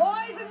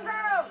 boys and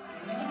girls,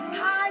 it's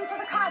time for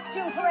the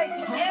costume parade,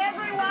 so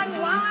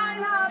everyone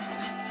line up.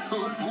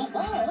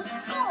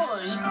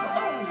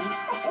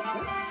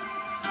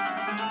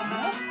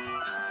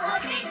 A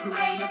big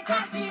parade of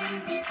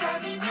costumes is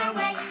coming your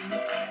way.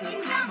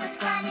 It's so much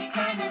fun, it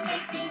kind of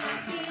makes me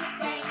want to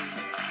say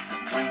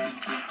 1, 2,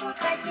 3, 4,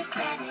 5, 6,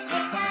 7, 8,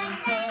 9,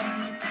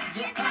 10.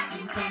 Yes,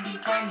 costumes can be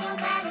fun no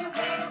matter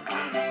where or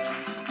when.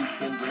 You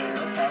can wear a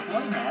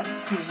cowboy hat,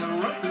 swing a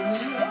rope in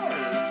the air.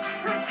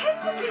 Pretend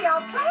to be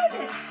our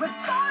planet with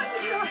stars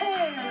in your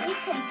hair. You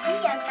can be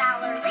a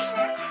ballerina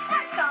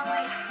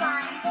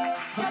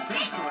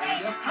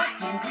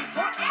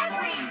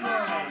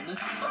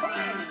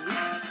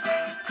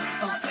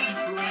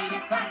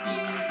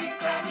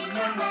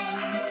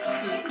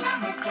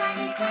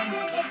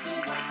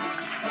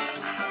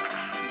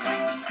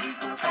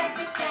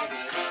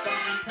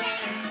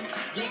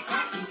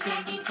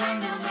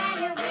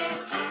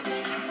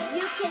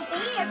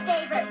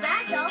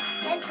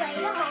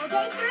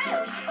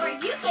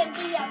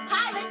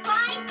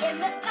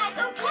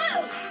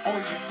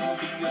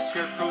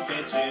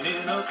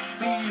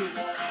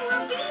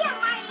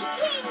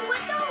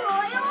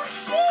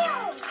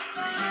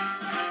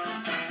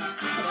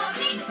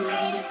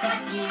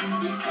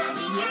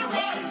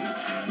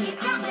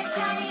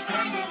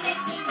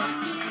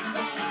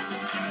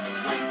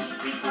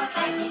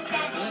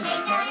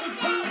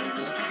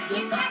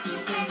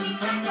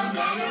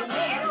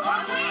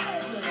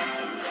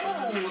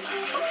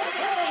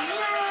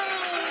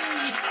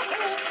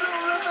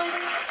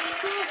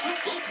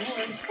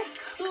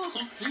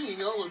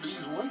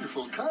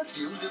colorful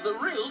costumes is a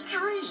real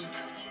treat.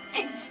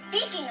 And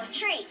speaking of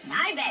treats,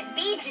 I bet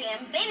BJ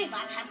and Baby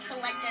Bop have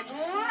collected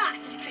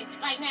lots of treats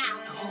by now.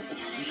 Oh,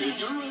 yeah,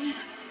 you're right.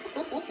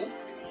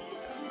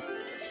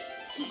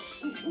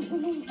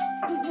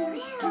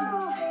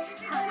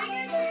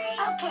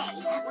 Okay,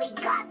 we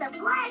got the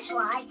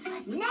flashlights.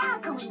 Now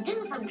can we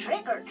do some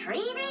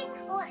trick-or-treating?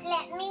 Well,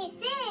 let me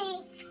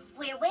see.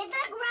 We're with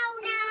the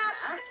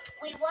grown-ups.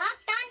 We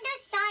walked on the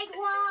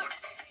sidewalk.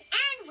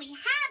 And we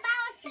have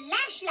our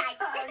flashlights.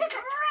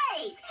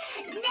 Great!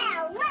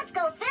 Now let's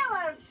go fill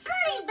our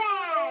goodie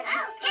bags.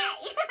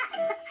 Okay.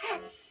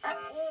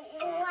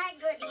 What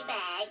goodie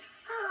bags?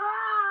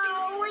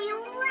 Oh, we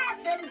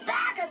left them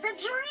back at the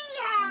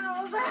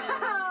treehouse.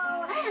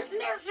 Oh,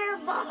 Mr.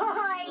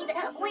 Boyd,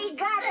 we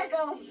gotta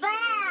go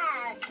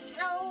back.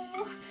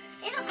 Oh,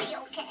 it'll be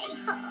okay.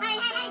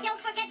 Hey,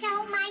 don't forget to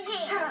hold my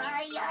hand.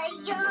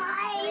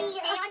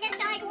 Stay on the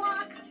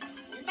sidewalk.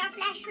 Use our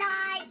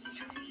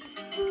flashlights.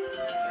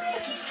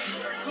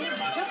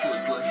 This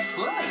looks like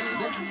fun.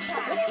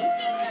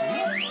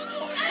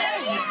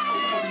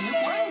 What are you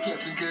playing,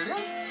 Captain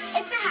Curtis?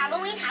 It's a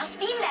Halloween house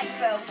beanbag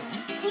throw.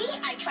 See,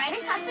 I try to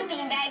toss a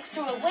beanbag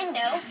through a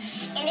window,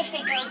 and if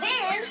it goes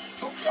in...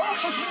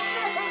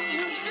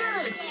 You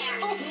did it!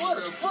 Oh, what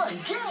a fun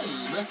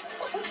game!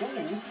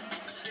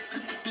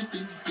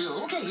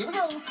 Okay, here we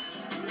go.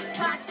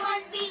 Toss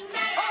one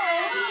beanbag,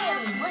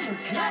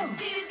 toss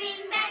two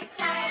beanbags,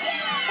 tidy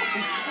up.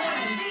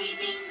 Toss three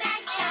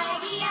beanbags,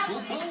 tidy up.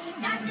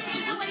 Toss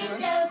it in a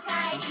window,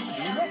 tidy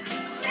up.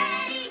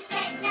 Ready,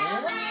 set,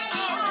 now let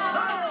it go.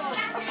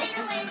 Toss it in a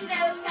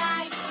window,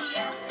 tidy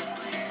up.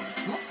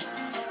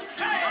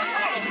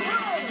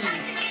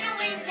 Toss it in a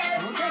window,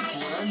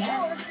 tidy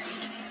up.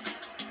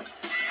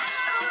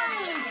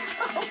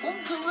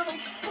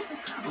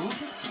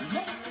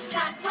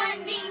 Toss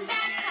one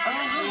beanbag,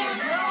 tidy up.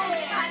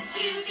 Toss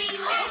two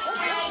beanbags,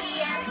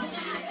 tidy up.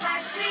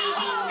 Toss three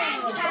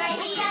beanbags,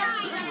 tidy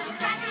up.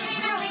 Toss it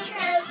in a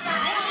window,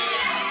 tidy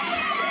up.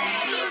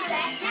 Ready,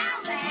 set, now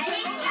let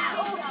it go.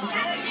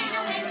 Toss it in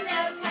a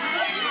window,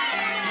 tidy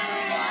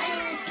up.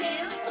 1,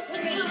 2,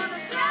 3,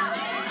 throw.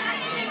 Toss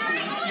it in a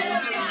window,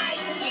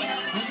 tidy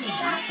up.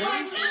 Toss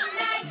one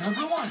beanbag.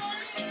 Number one.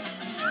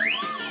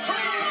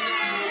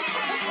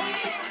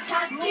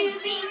 Toss two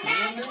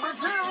beanbags. Number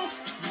two.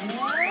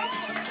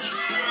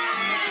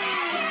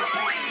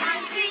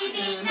 Toss three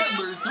beanbags.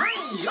 Number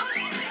three.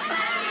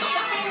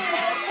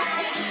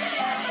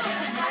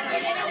 Toss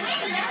it in a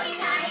window,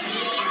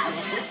 tidy up.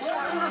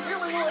 I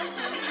really like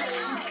this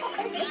game.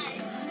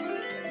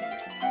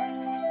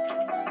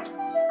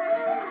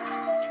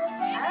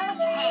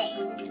 Okay,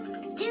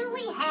 do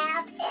we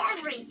have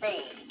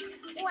everything?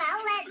 Well,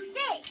 let's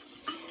see.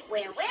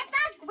 We're with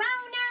the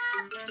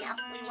grown-ups.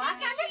 We walk on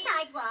the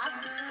sidewalk.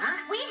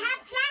 We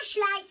have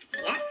flashlights.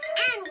 Yes.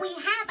 And we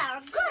have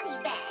our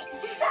goodie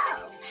bags. So,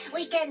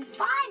 we can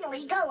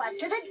finally go up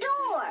to the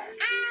door.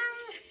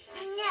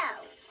 No.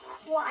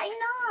 Why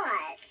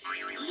not?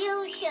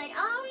 You should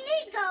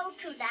only go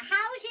to the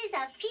houses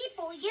of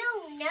people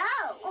you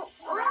know. Oh,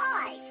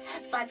 right,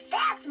 but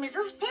that's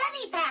Mrs.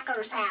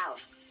 Pennypacker's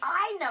house.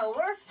 I know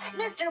her.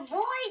 Mr.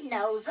 Boyd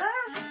knows her.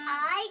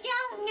 I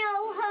don't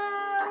know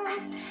her.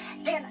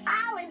 Then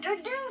I'll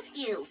introduce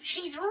you.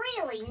 She's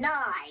really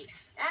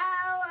nice.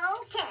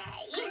 Oh,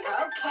 okay.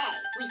 Okay,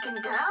 we can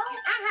go? Oh,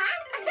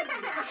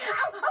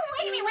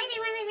 wait a minute.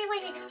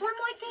 One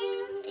more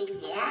thing.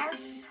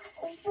 Yes.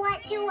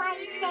 What do I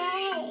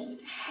say?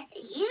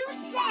 You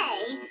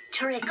say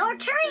trick or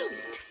treat.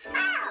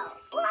 Oh,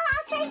 well,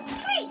 I'll say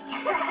treat.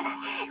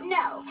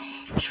 No.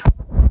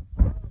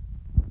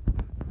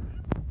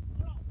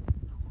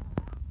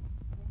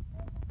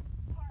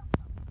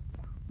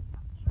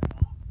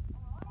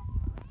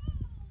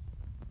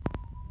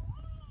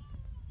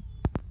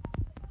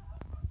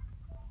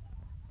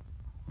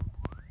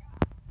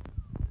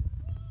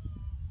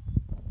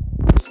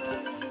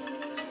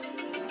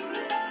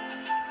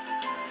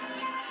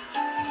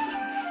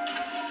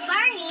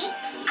 Barney,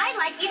 I'd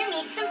like you to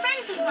meet some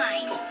friends of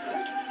mine.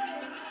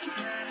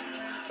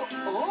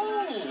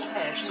 Oh,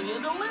 Ashley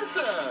and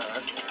Alyssa.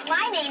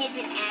 My name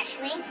isn't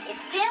Ashley,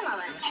 it's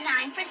Pamela. And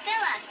I'm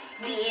Priscilla.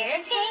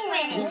 We're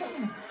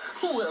penguins.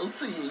 Well,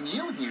 seeing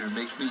you here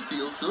makes me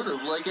feel sort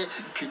of like a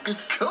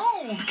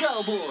cold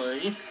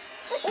cowboy.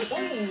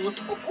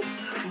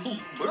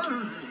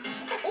 Bird.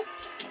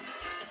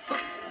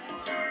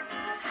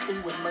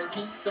 When my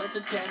teeth start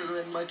to chatter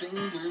and my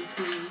fingers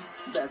freeze,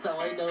 that's how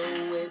I know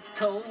it's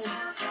cold.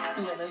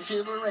 When I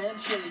shiver and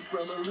shake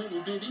from a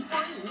little bitty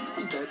breeze,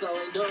 that's how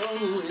I know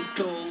it's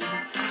cold.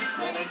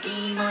 When I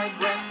see my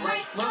breath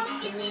like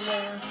smoke in the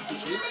air,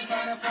 it's really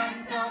kind of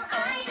fun, so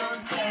I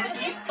don't care if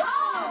it's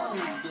cold.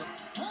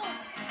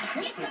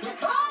 It's the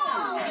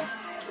cold.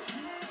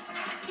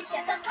 It's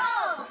the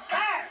cold.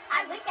 Fur.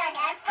 I wish I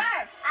had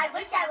fur. I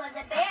wish I was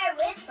a bear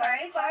with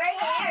furry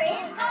hair.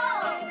 It's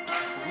cold.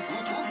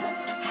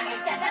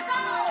 It's the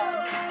cold.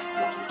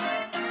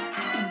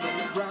 When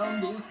the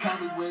ground is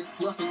covered with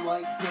fluffy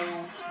white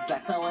snow,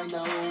 that's how I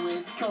know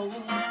it's cold.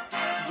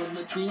 When the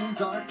the trees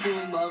are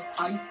full of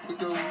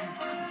icicles.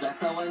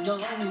 That's how I know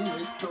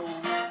it's cold.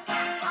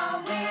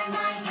 I'll wear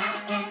my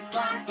hat and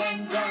scarf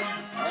and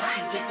gloves.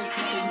 I'm just a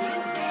kid who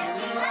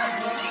really loves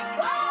when it's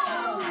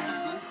cold.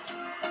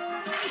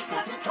 It's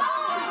got the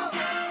cold.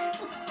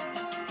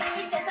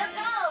 It's the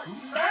cold.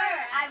 Fur.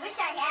 I wish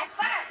I had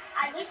fur.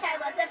 I wish I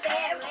was a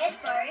bear with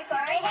furry,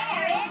 furry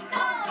hair. It's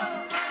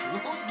cold.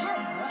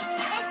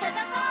 It's the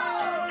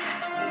cold.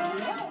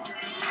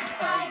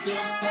 I built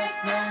a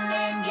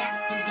snowman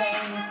yesterday.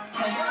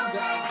 I know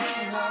that he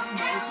won't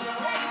melt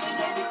away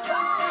because it's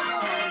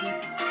cold.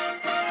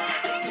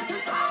 It's the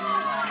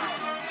cold.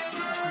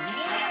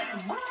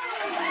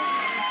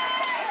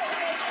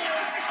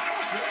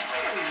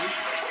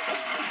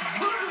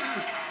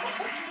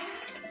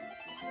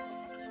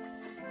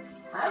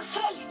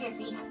 Okay,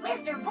 Sissy.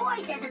 Mr.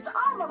 Boyd says it's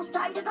almost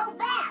time to go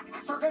back.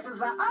 So this is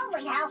the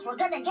only house we're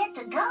gonna get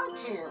to go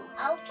to.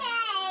 Okay.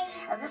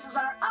 This is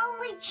our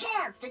only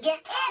chance to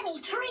get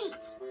any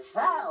treats. So,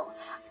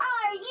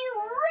 are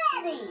you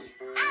ready?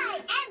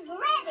 I am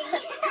ready.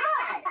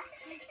 Good.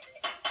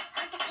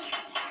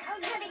 Oh,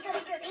 goody,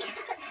 goody, goody.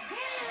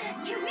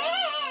 Treat.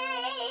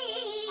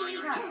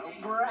 Oh,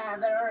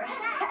 brother.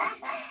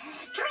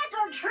 Trick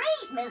or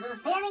treat,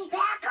 Mrs.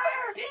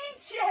 Pennypacker.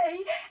 BJ,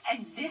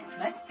 and this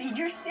must be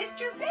your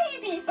sister,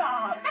 Baby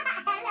Bob.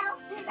 Hello.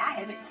 I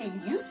haven't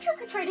seen you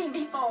trick-or-treating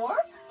before.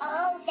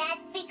 Oh,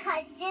 that's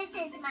because this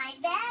is my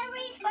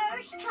very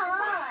first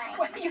time.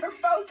 Well, you're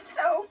both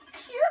so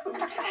cute.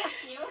 Thank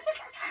you.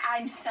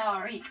 I'm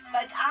sorry,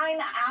 but I'm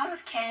out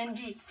of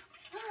candy.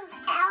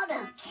 Out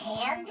of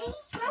candy?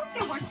 Well,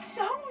 there were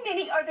so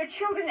many other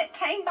children that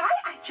came by,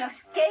 I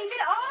just gave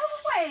it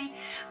all away.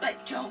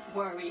 But don't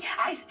worry,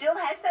 I still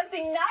have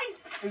something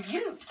nice for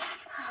you.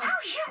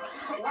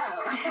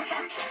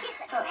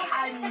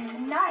 A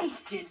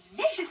nice,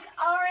 delicious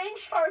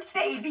orange for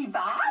Baby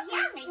Bob.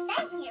 Yummy,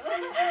 thank you.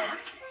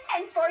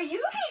 And for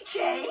you,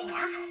 BJ,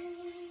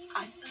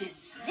 a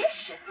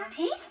delicious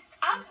piece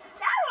of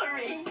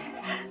celery.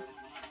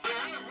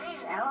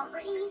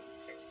 Celery?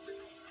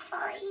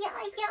 Ay,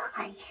 ay,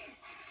 ay.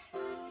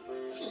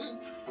 Gee,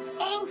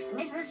 thanks,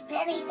 Mrs.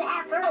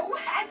 Pennypacker. Oh,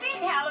 happy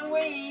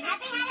Halloween.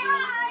 Happy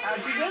Halloween.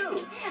 How'd you do?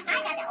 I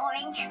got an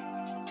orange.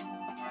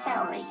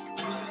 Celery.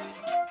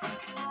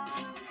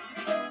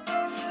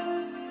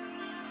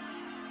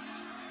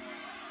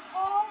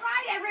 All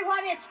right,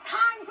 everyone, it's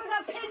time for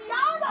the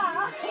pinata.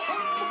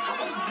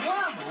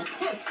 Wow,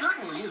 it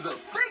certainly is a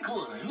big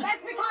one.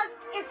 That's because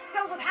it's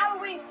filled with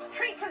Halloween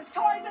treats and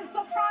toys and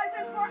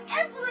surprises for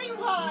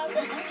everyone.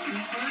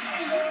 Super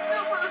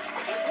duper.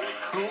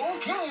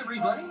 Okay,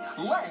 everybody,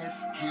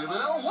 let's give it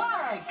a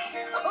whack.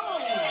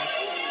 Oh.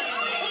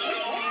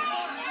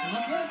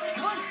 Okay,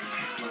 come on.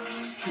 1,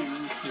 2,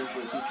 here's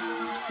what you do.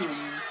 3,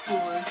 4,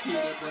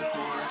 hit it plus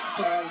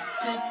 4. 5,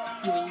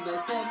 6, swing that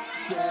step.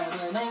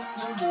 7, 8,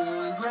 you're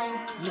doing great.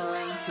 9,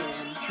 10,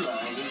 try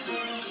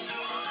again.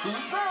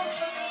 Who's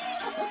next?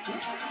 Okay,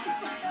 come on.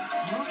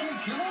 1,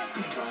 2,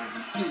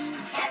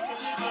 That's what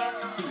you do.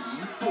 3,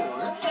 4,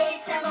 Hit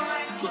it some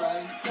more.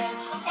 5, 6,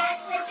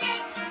 That's the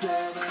trick. 7,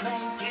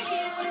 8, You're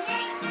doing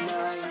great.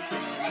 9,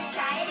 10. Let's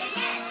try it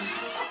again.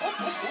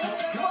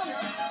 Come on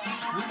now.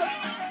 What's up?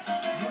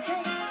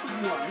 Okay.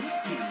 1,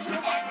 2,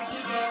 That's what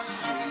you do.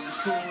 3,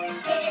 4,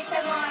 Hit it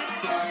some more.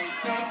 5,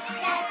 6,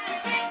 That's the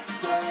trick.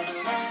 7,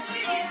 8,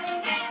 You're doing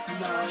great.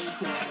 9,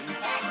 10.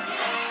 That's the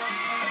end.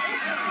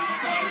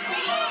 That's the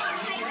end.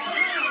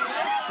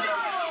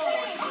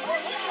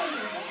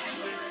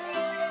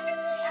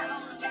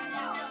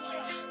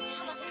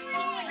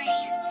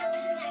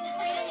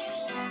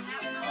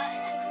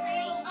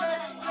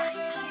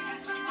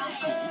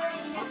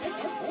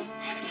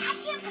 I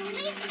can't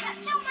believe we got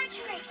so much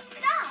great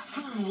stuff.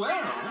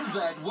 Well,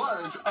 that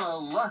was a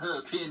lot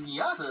of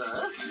pinata.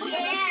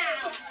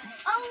 Yeah.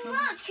 Oh,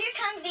 look, here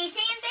come VJ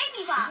and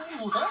Baby Bob.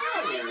 Oh,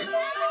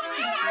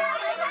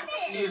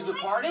 hey. Is the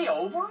party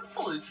over?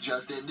 Well, it's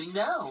just ending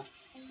now.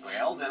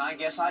 Well, then I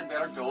guess I'd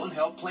better go and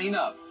help clean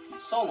up.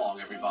 So long,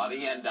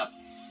 everybody, and happy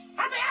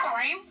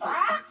Halloween!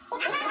 Bye,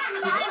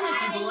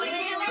 Mr. Boyd.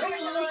 Thank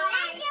you.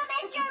 Thank you,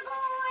 Mr.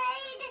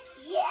 Boyd.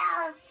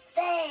 Yeah,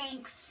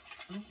 thanks.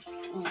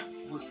 Oh,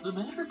 what's the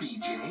matter,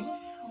 BJ?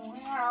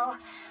 Well,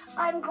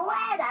 I'm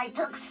glad I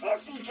took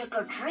Sissy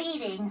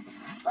trick-or-treating,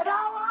 but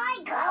all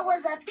I got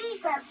was a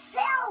piece of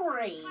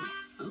celery.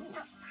 Ooh.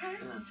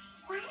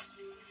 What?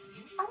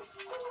 Oh,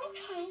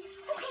 okay.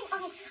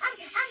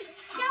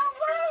 Don't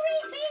worry,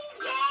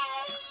 BJ.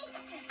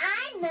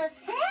 I'm the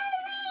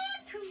fairy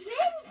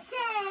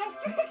princess.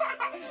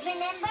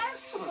 Remember?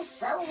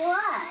 So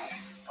what?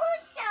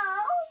 So,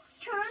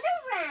 turn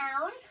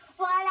around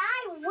while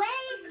I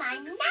wave my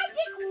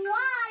magic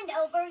wand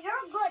over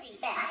your goodie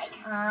bag.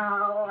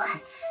 Oh,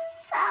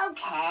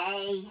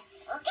 okay.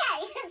 Okay,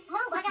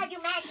 move, I gotta do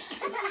magic.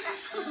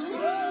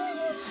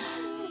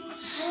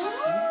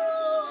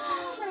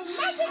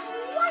 My magic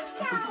wand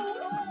now.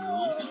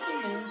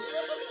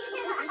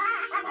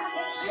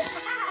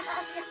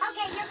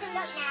 Okay, you can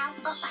look now.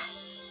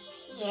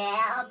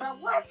 Yeah, but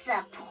what's the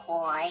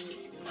toy.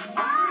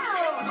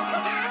 Oh!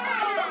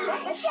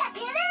 Check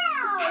it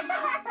out!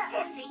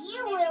 Sissy,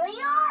 you really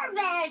are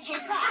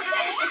magic.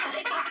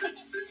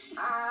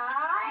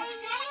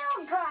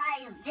 You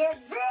guys did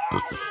this.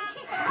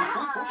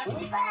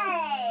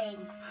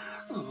 Thanks.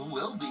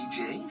 Well,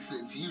 BJ,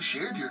 since you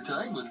shared your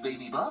time with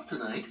Baby Bop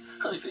tonight,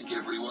 I think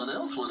everyone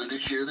else wanted to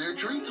share their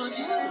treats with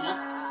you.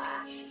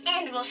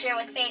 And we'll share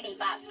with Baby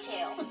Bop, too.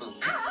 Oh,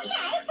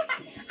 okay.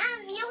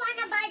 You want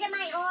a bite of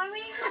my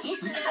orange?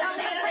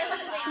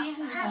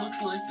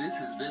 Looks like this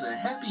has been a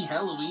happy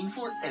Halloween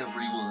for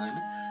everyone.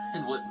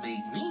 And what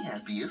made me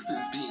happiest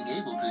is being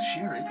able to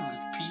share it with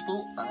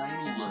people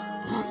I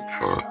love.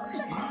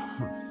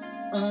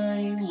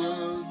 I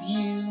love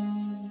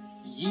you.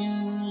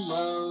 You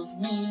love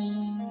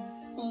me.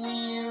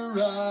 We're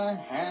a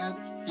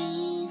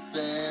happy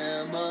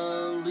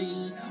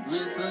family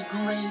with a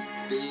great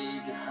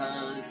big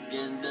hug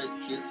and a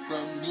kiss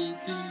from me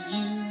to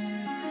you.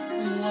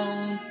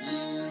 Won't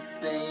you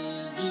say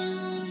you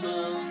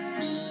love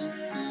me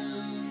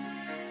too?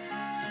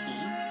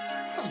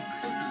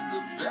 This is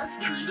the best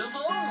treat of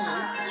all. I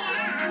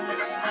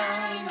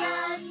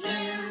love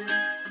you.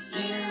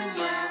 You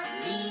love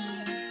me.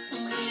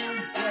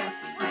 We're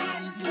best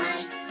friends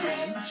like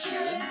friends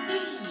should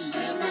be.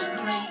 With a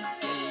great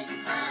big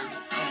hug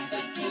and a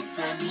kiss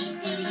from me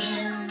to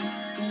you.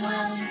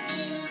 Won't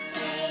you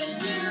say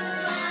you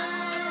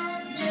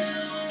love me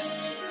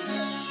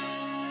too?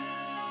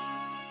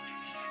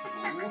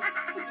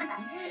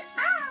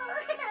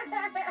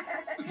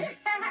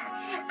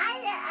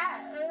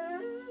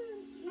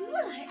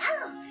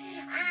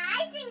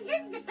 I think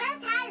this is the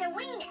best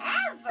Halloween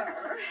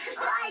ever.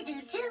 I do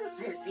too,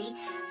 Sissy.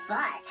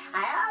 But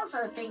I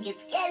also think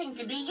it's getting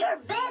to be your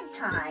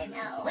bedtime.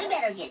 We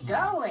better get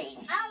going.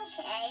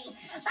 Okay.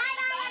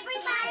 Bye-bye,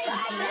 everybody.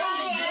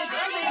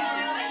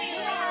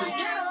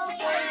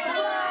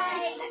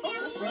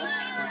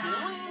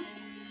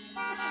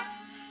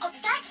 Oh,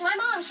 that's my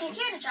mom. She's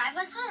here to drive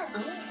us home.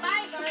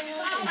 Bye, Barney.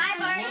 Bye,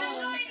 Barney.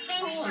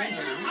 Thanks for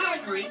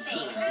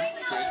everything.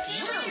 Thank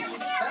you.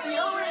 Happy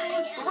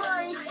Halloween.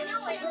 Bye.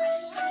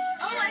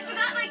 Oh, I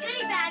forgot my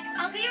goodie bags.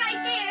 I'll be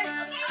right there.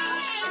 Okay.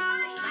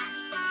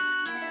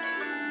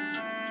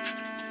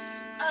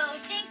 Oh,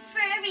 thanks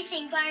for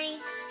everything, Barney.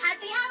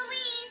 Happy Halloween.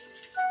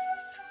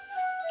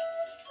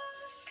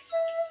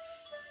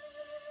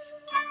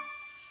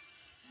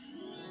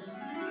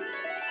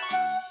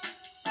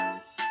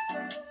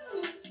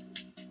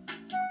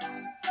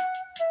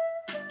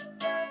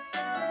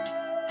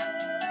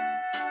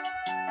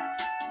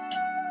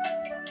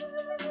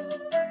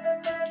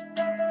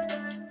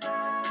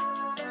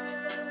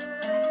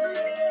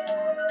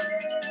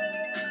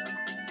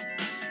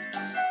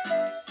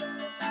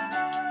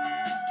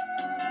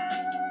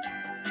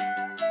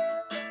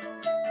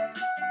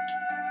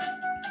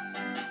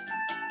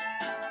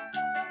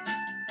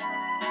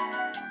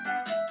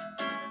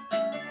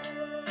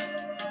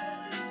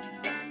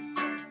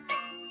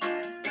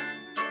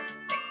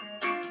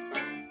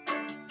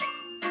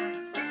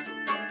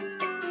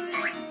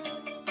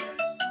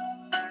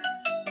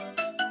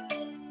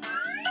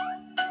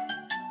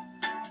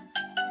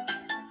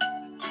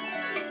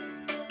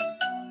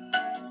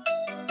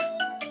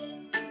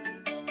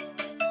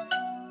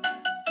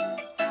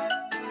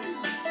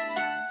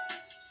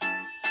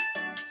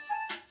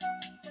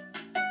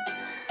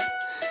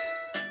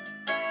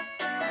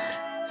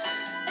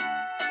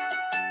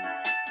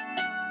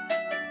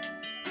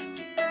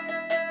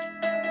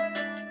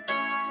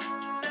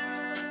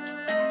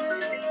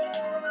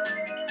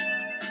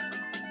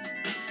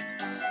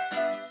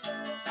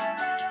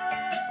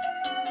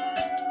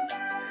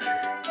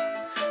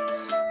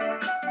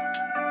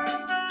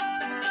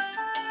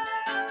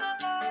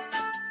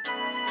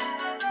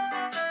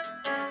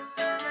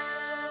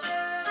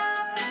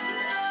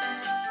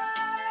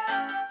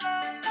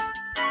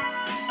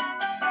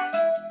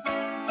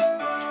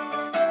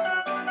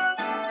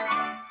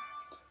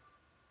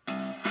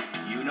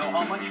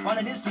 How much fun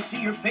it is to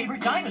see your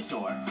favorite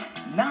dinosaur.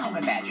 Now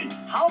imagine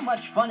how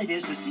much fun it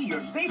is to see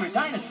your favorite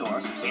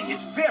dinosaur in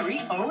his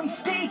very own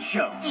stage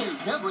show.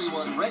 Is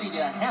everyone ready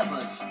to have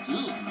a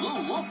stew?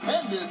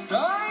 And this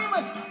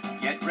time...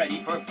 Get ready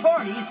for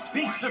Barney's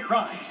big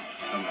surprise.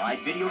 The live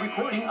video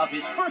recording of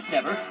his first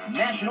ever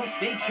national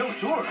stage show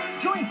tour.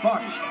 Join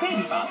Barney,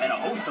 Baby Bop, and a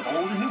host of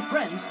old and new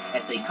friends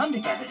as they come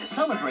together to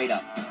celebrate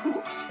a...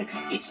 Oops,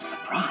 it's a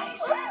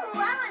surprise. Woo,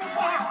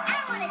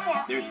 I want to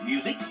tell. There's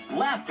music,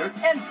 laughter,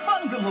 and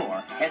fun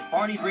galore as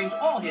Barney brings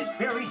all his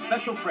very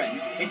special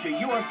friends into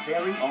your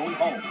very own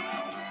home.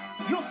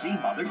 You'll see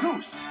Mother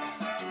Goose,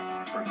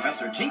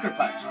 Professor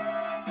Tinkerput,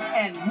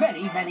 and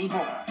many, many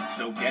more.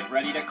 So get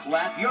ready to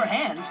clap your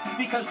hands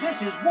because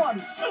this is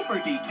one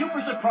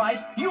super-duper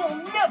surprise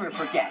you'll never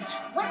forget.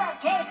 With a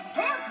cake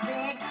this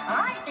big,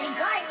 I think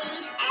I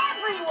need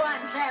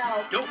everyone's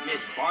help. Don't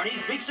miss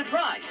Barney's big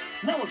surprise.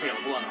 Now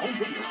available on home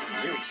video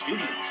from Lyric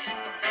Studios.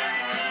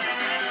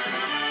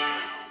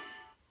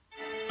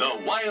 The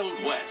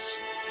Wild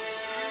West.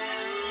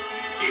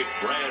 It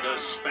bred a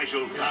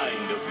special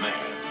kind of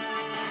man.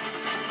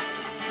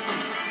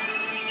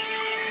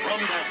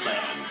 From that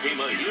land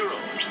came a hero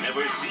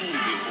never seen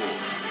before.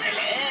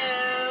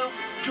 Hello?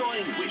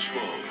 Join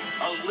Wishbone,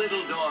 a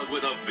little dog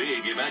with a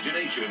big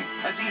imagination,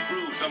 as he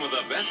proves some of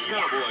the best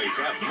cowboys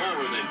have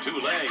more than 2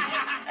 legs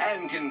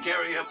and can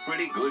carry a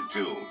pretty good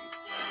tune.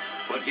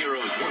 But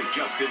heroes weren't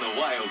just in the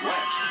Wild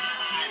West.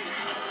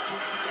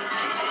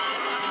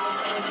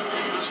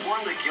 Does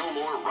Wanda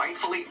Gilmore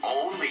rightfully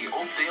own the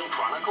Oakdale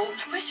Chronicle?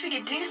 I wish we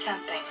could do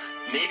something.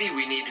 Maybe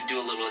we need to do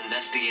a little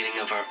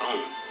investigating of our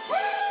own.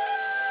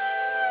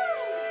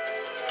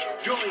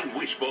 Join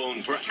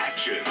Wishbone for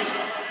action,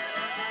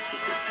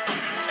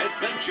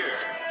 adventure,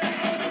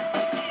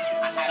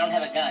 I don't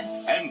have a gun.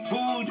 and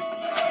food,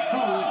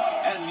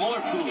 and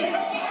more food.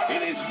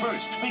 In his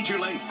first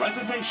feature-length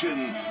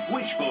presentation,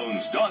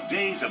 Wishbone's Dog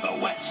Days of the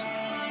West.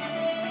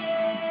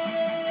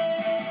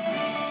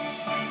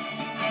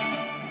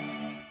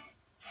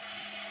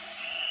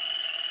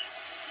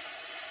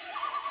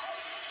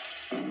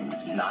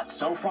 Not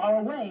so far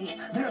away,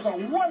 there's a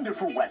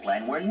wonderful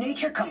wetland where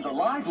nature comes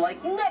alive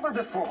like never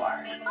before.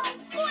 Oh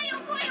boy, oh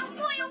boy, oh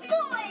boy, oh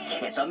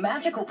boy! It's a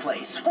magical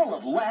place full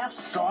of laughs,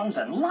 songs,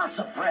 and lots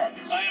of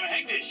friends. I am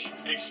Hegdish,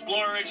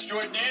 explorer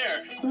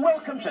extraordinaire.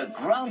 Welcome to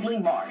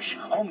Groundling Marsh,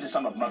 home to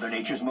some of Mother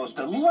Nature's most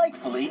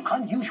delightfully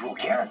unusual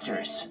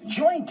characters.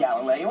 Join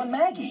Galileo and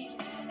Maggie,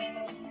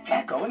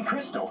 Echo and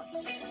Crystal,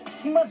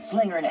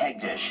 Mudslinger and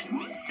Hegdish,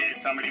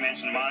 Did somebody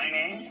mention my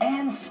name?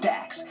 and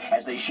Stax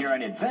as they share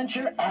an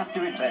adventure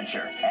after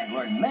adventure and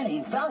learn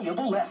many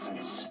valuable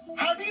lessons.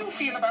 How do you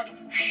feel about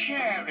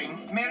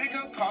sharing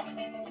Marigold Pop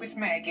with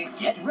Maggie?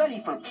 Get ready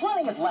for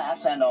plenty of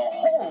laughs and a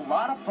whole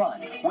lot of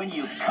fun when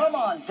you come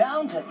on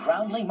down to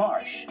Groundling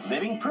Marsh,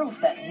 living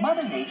proof that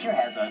Mother Nature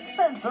has a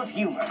sense of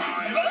humor.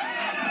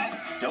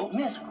 Don't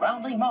miss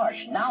Groundling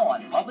Marsh, now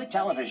on public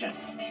television.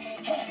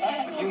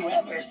 Have you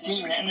ever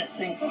seen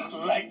anything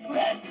like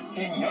that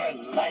in your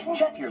life?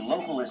 Check your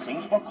local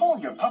listings or call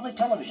your public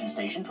television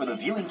station for the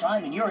viewing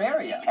time in your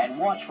area and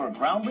watch for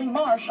Groundling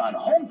Marsh on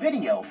home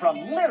video from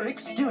Lyric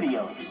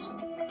Studios.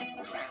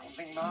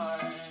 Groundling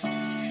Marsh.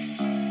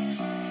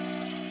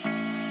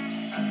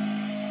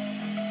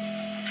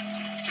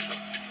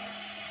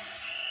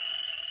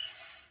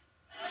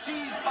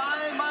 She's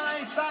by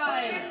my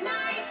side. It's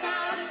nice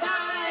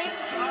outside.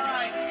 All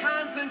right,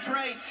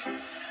 concentrate.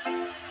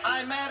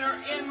 I met her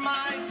in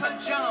my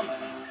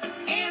pajamas.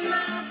 In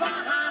the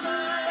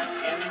Bahamas.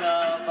 In the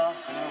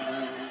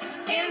Bahamas.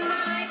 In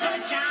my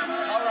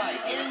pajamas. All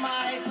right, in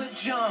my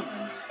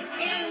pajamas.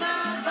 In the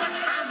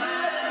Bahamas.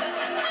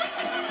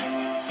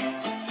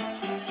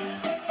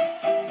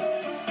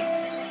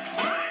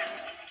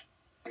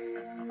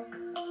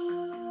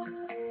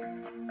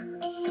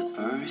 The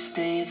first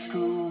day of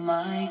school,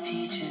 my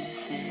teacher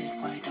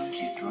said, why don't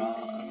you draw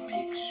a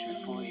picture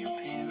for your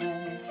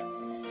parents?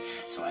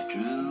 So I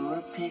drew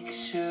a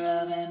picture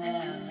of an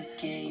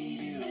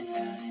alligator and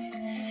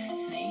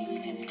I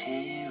named him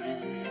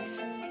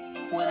Terrence.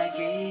 When I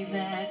gave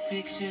that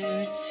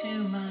picture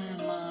to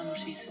my mom,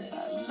 she said,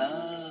 I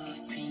love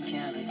pink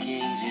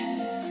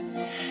alligators.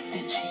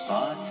 Then she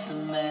bought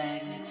some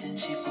magnets and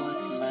she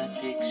put my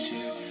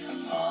picture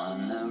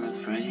on the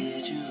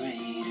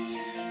refrigerator.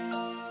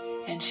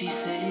 And she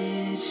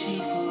said she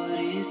put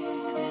it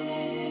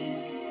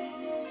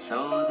there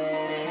so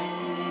that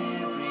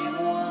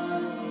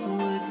everyone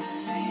would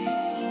see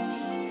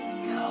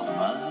how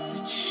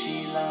much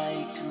she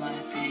liked my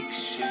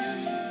picture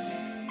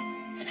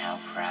and how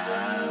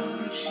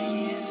proud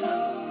she is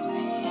of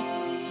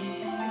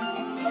me.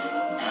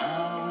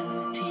 Now when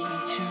the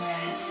teacher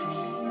asks me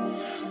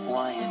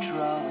why a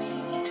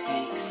drawing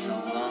takes so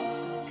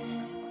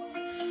long,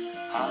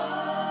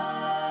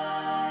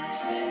 I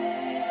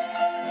say,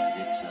 'cause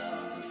it's a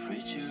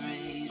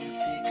refrigerator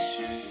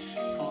picture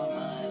for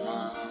my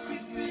mom.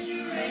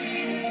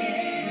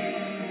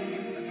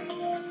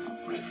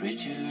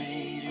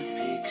 Refrigerator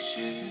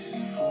picture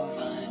for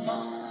my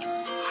mom.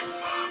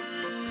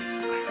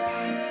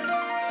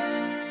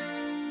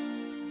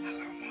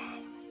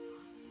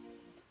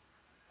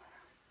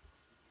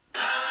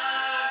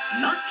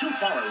 Not too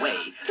far away,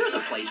 there's a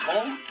place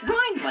called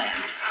Rhineland,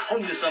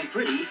 home to some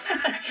pretty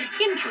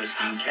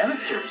interesting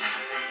characters.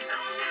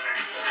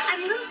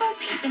 I'm little Bo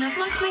Peep and I've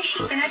lost my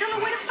sheep and I don't know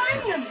where to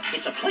find them.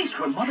 It's a place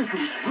where Mother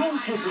Goose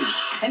rules her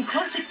roost and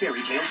classic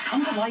fairy tales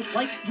come to life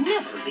like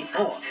never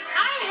before.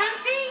 Hi,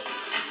 Humpty.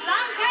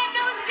 Long time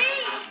no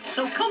see.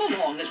 So come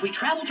along as we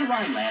travel to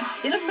Rhineland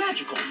in a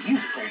magical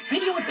musical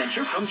video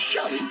adventure from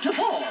Shelley to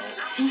Ball.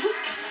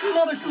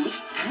 Mother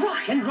Goose,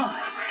 rock and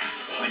rhyme.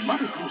 When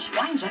Mother Goose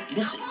winds up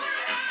missing,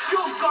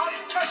 You've got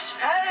to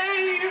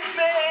save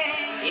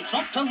me! it's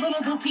up to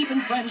little Bo Peep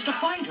and friends to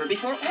find her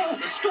before all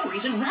the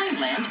stories in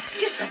Rhineland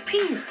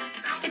disappear.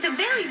 It's a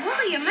very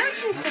woolly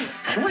emergency.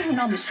 Join in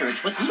on the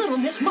search with Little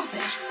Miss Muffet,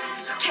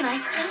 Can I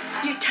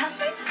help your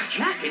tuffers?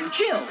 Jack and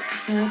Jill,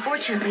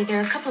 Unfortunately, there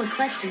are a couple of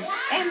klutzes.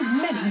 and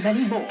many,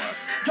 many more.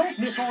 Don't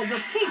miss all your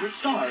favorite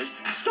stars,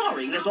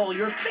 starring as all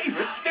your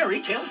favorite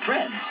fairy tale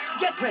friends.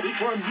 Get ready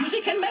for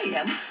music and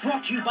mayhem,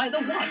 brought to you by the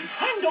one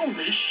and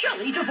only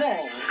Shelley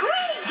Duvall.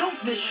 Great!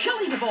 Don't miss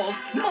Shelley Duvall's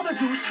Mother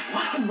Goose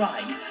Rock and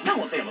Ride,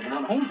 now available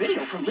on home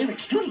video from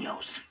Lyric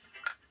Studios.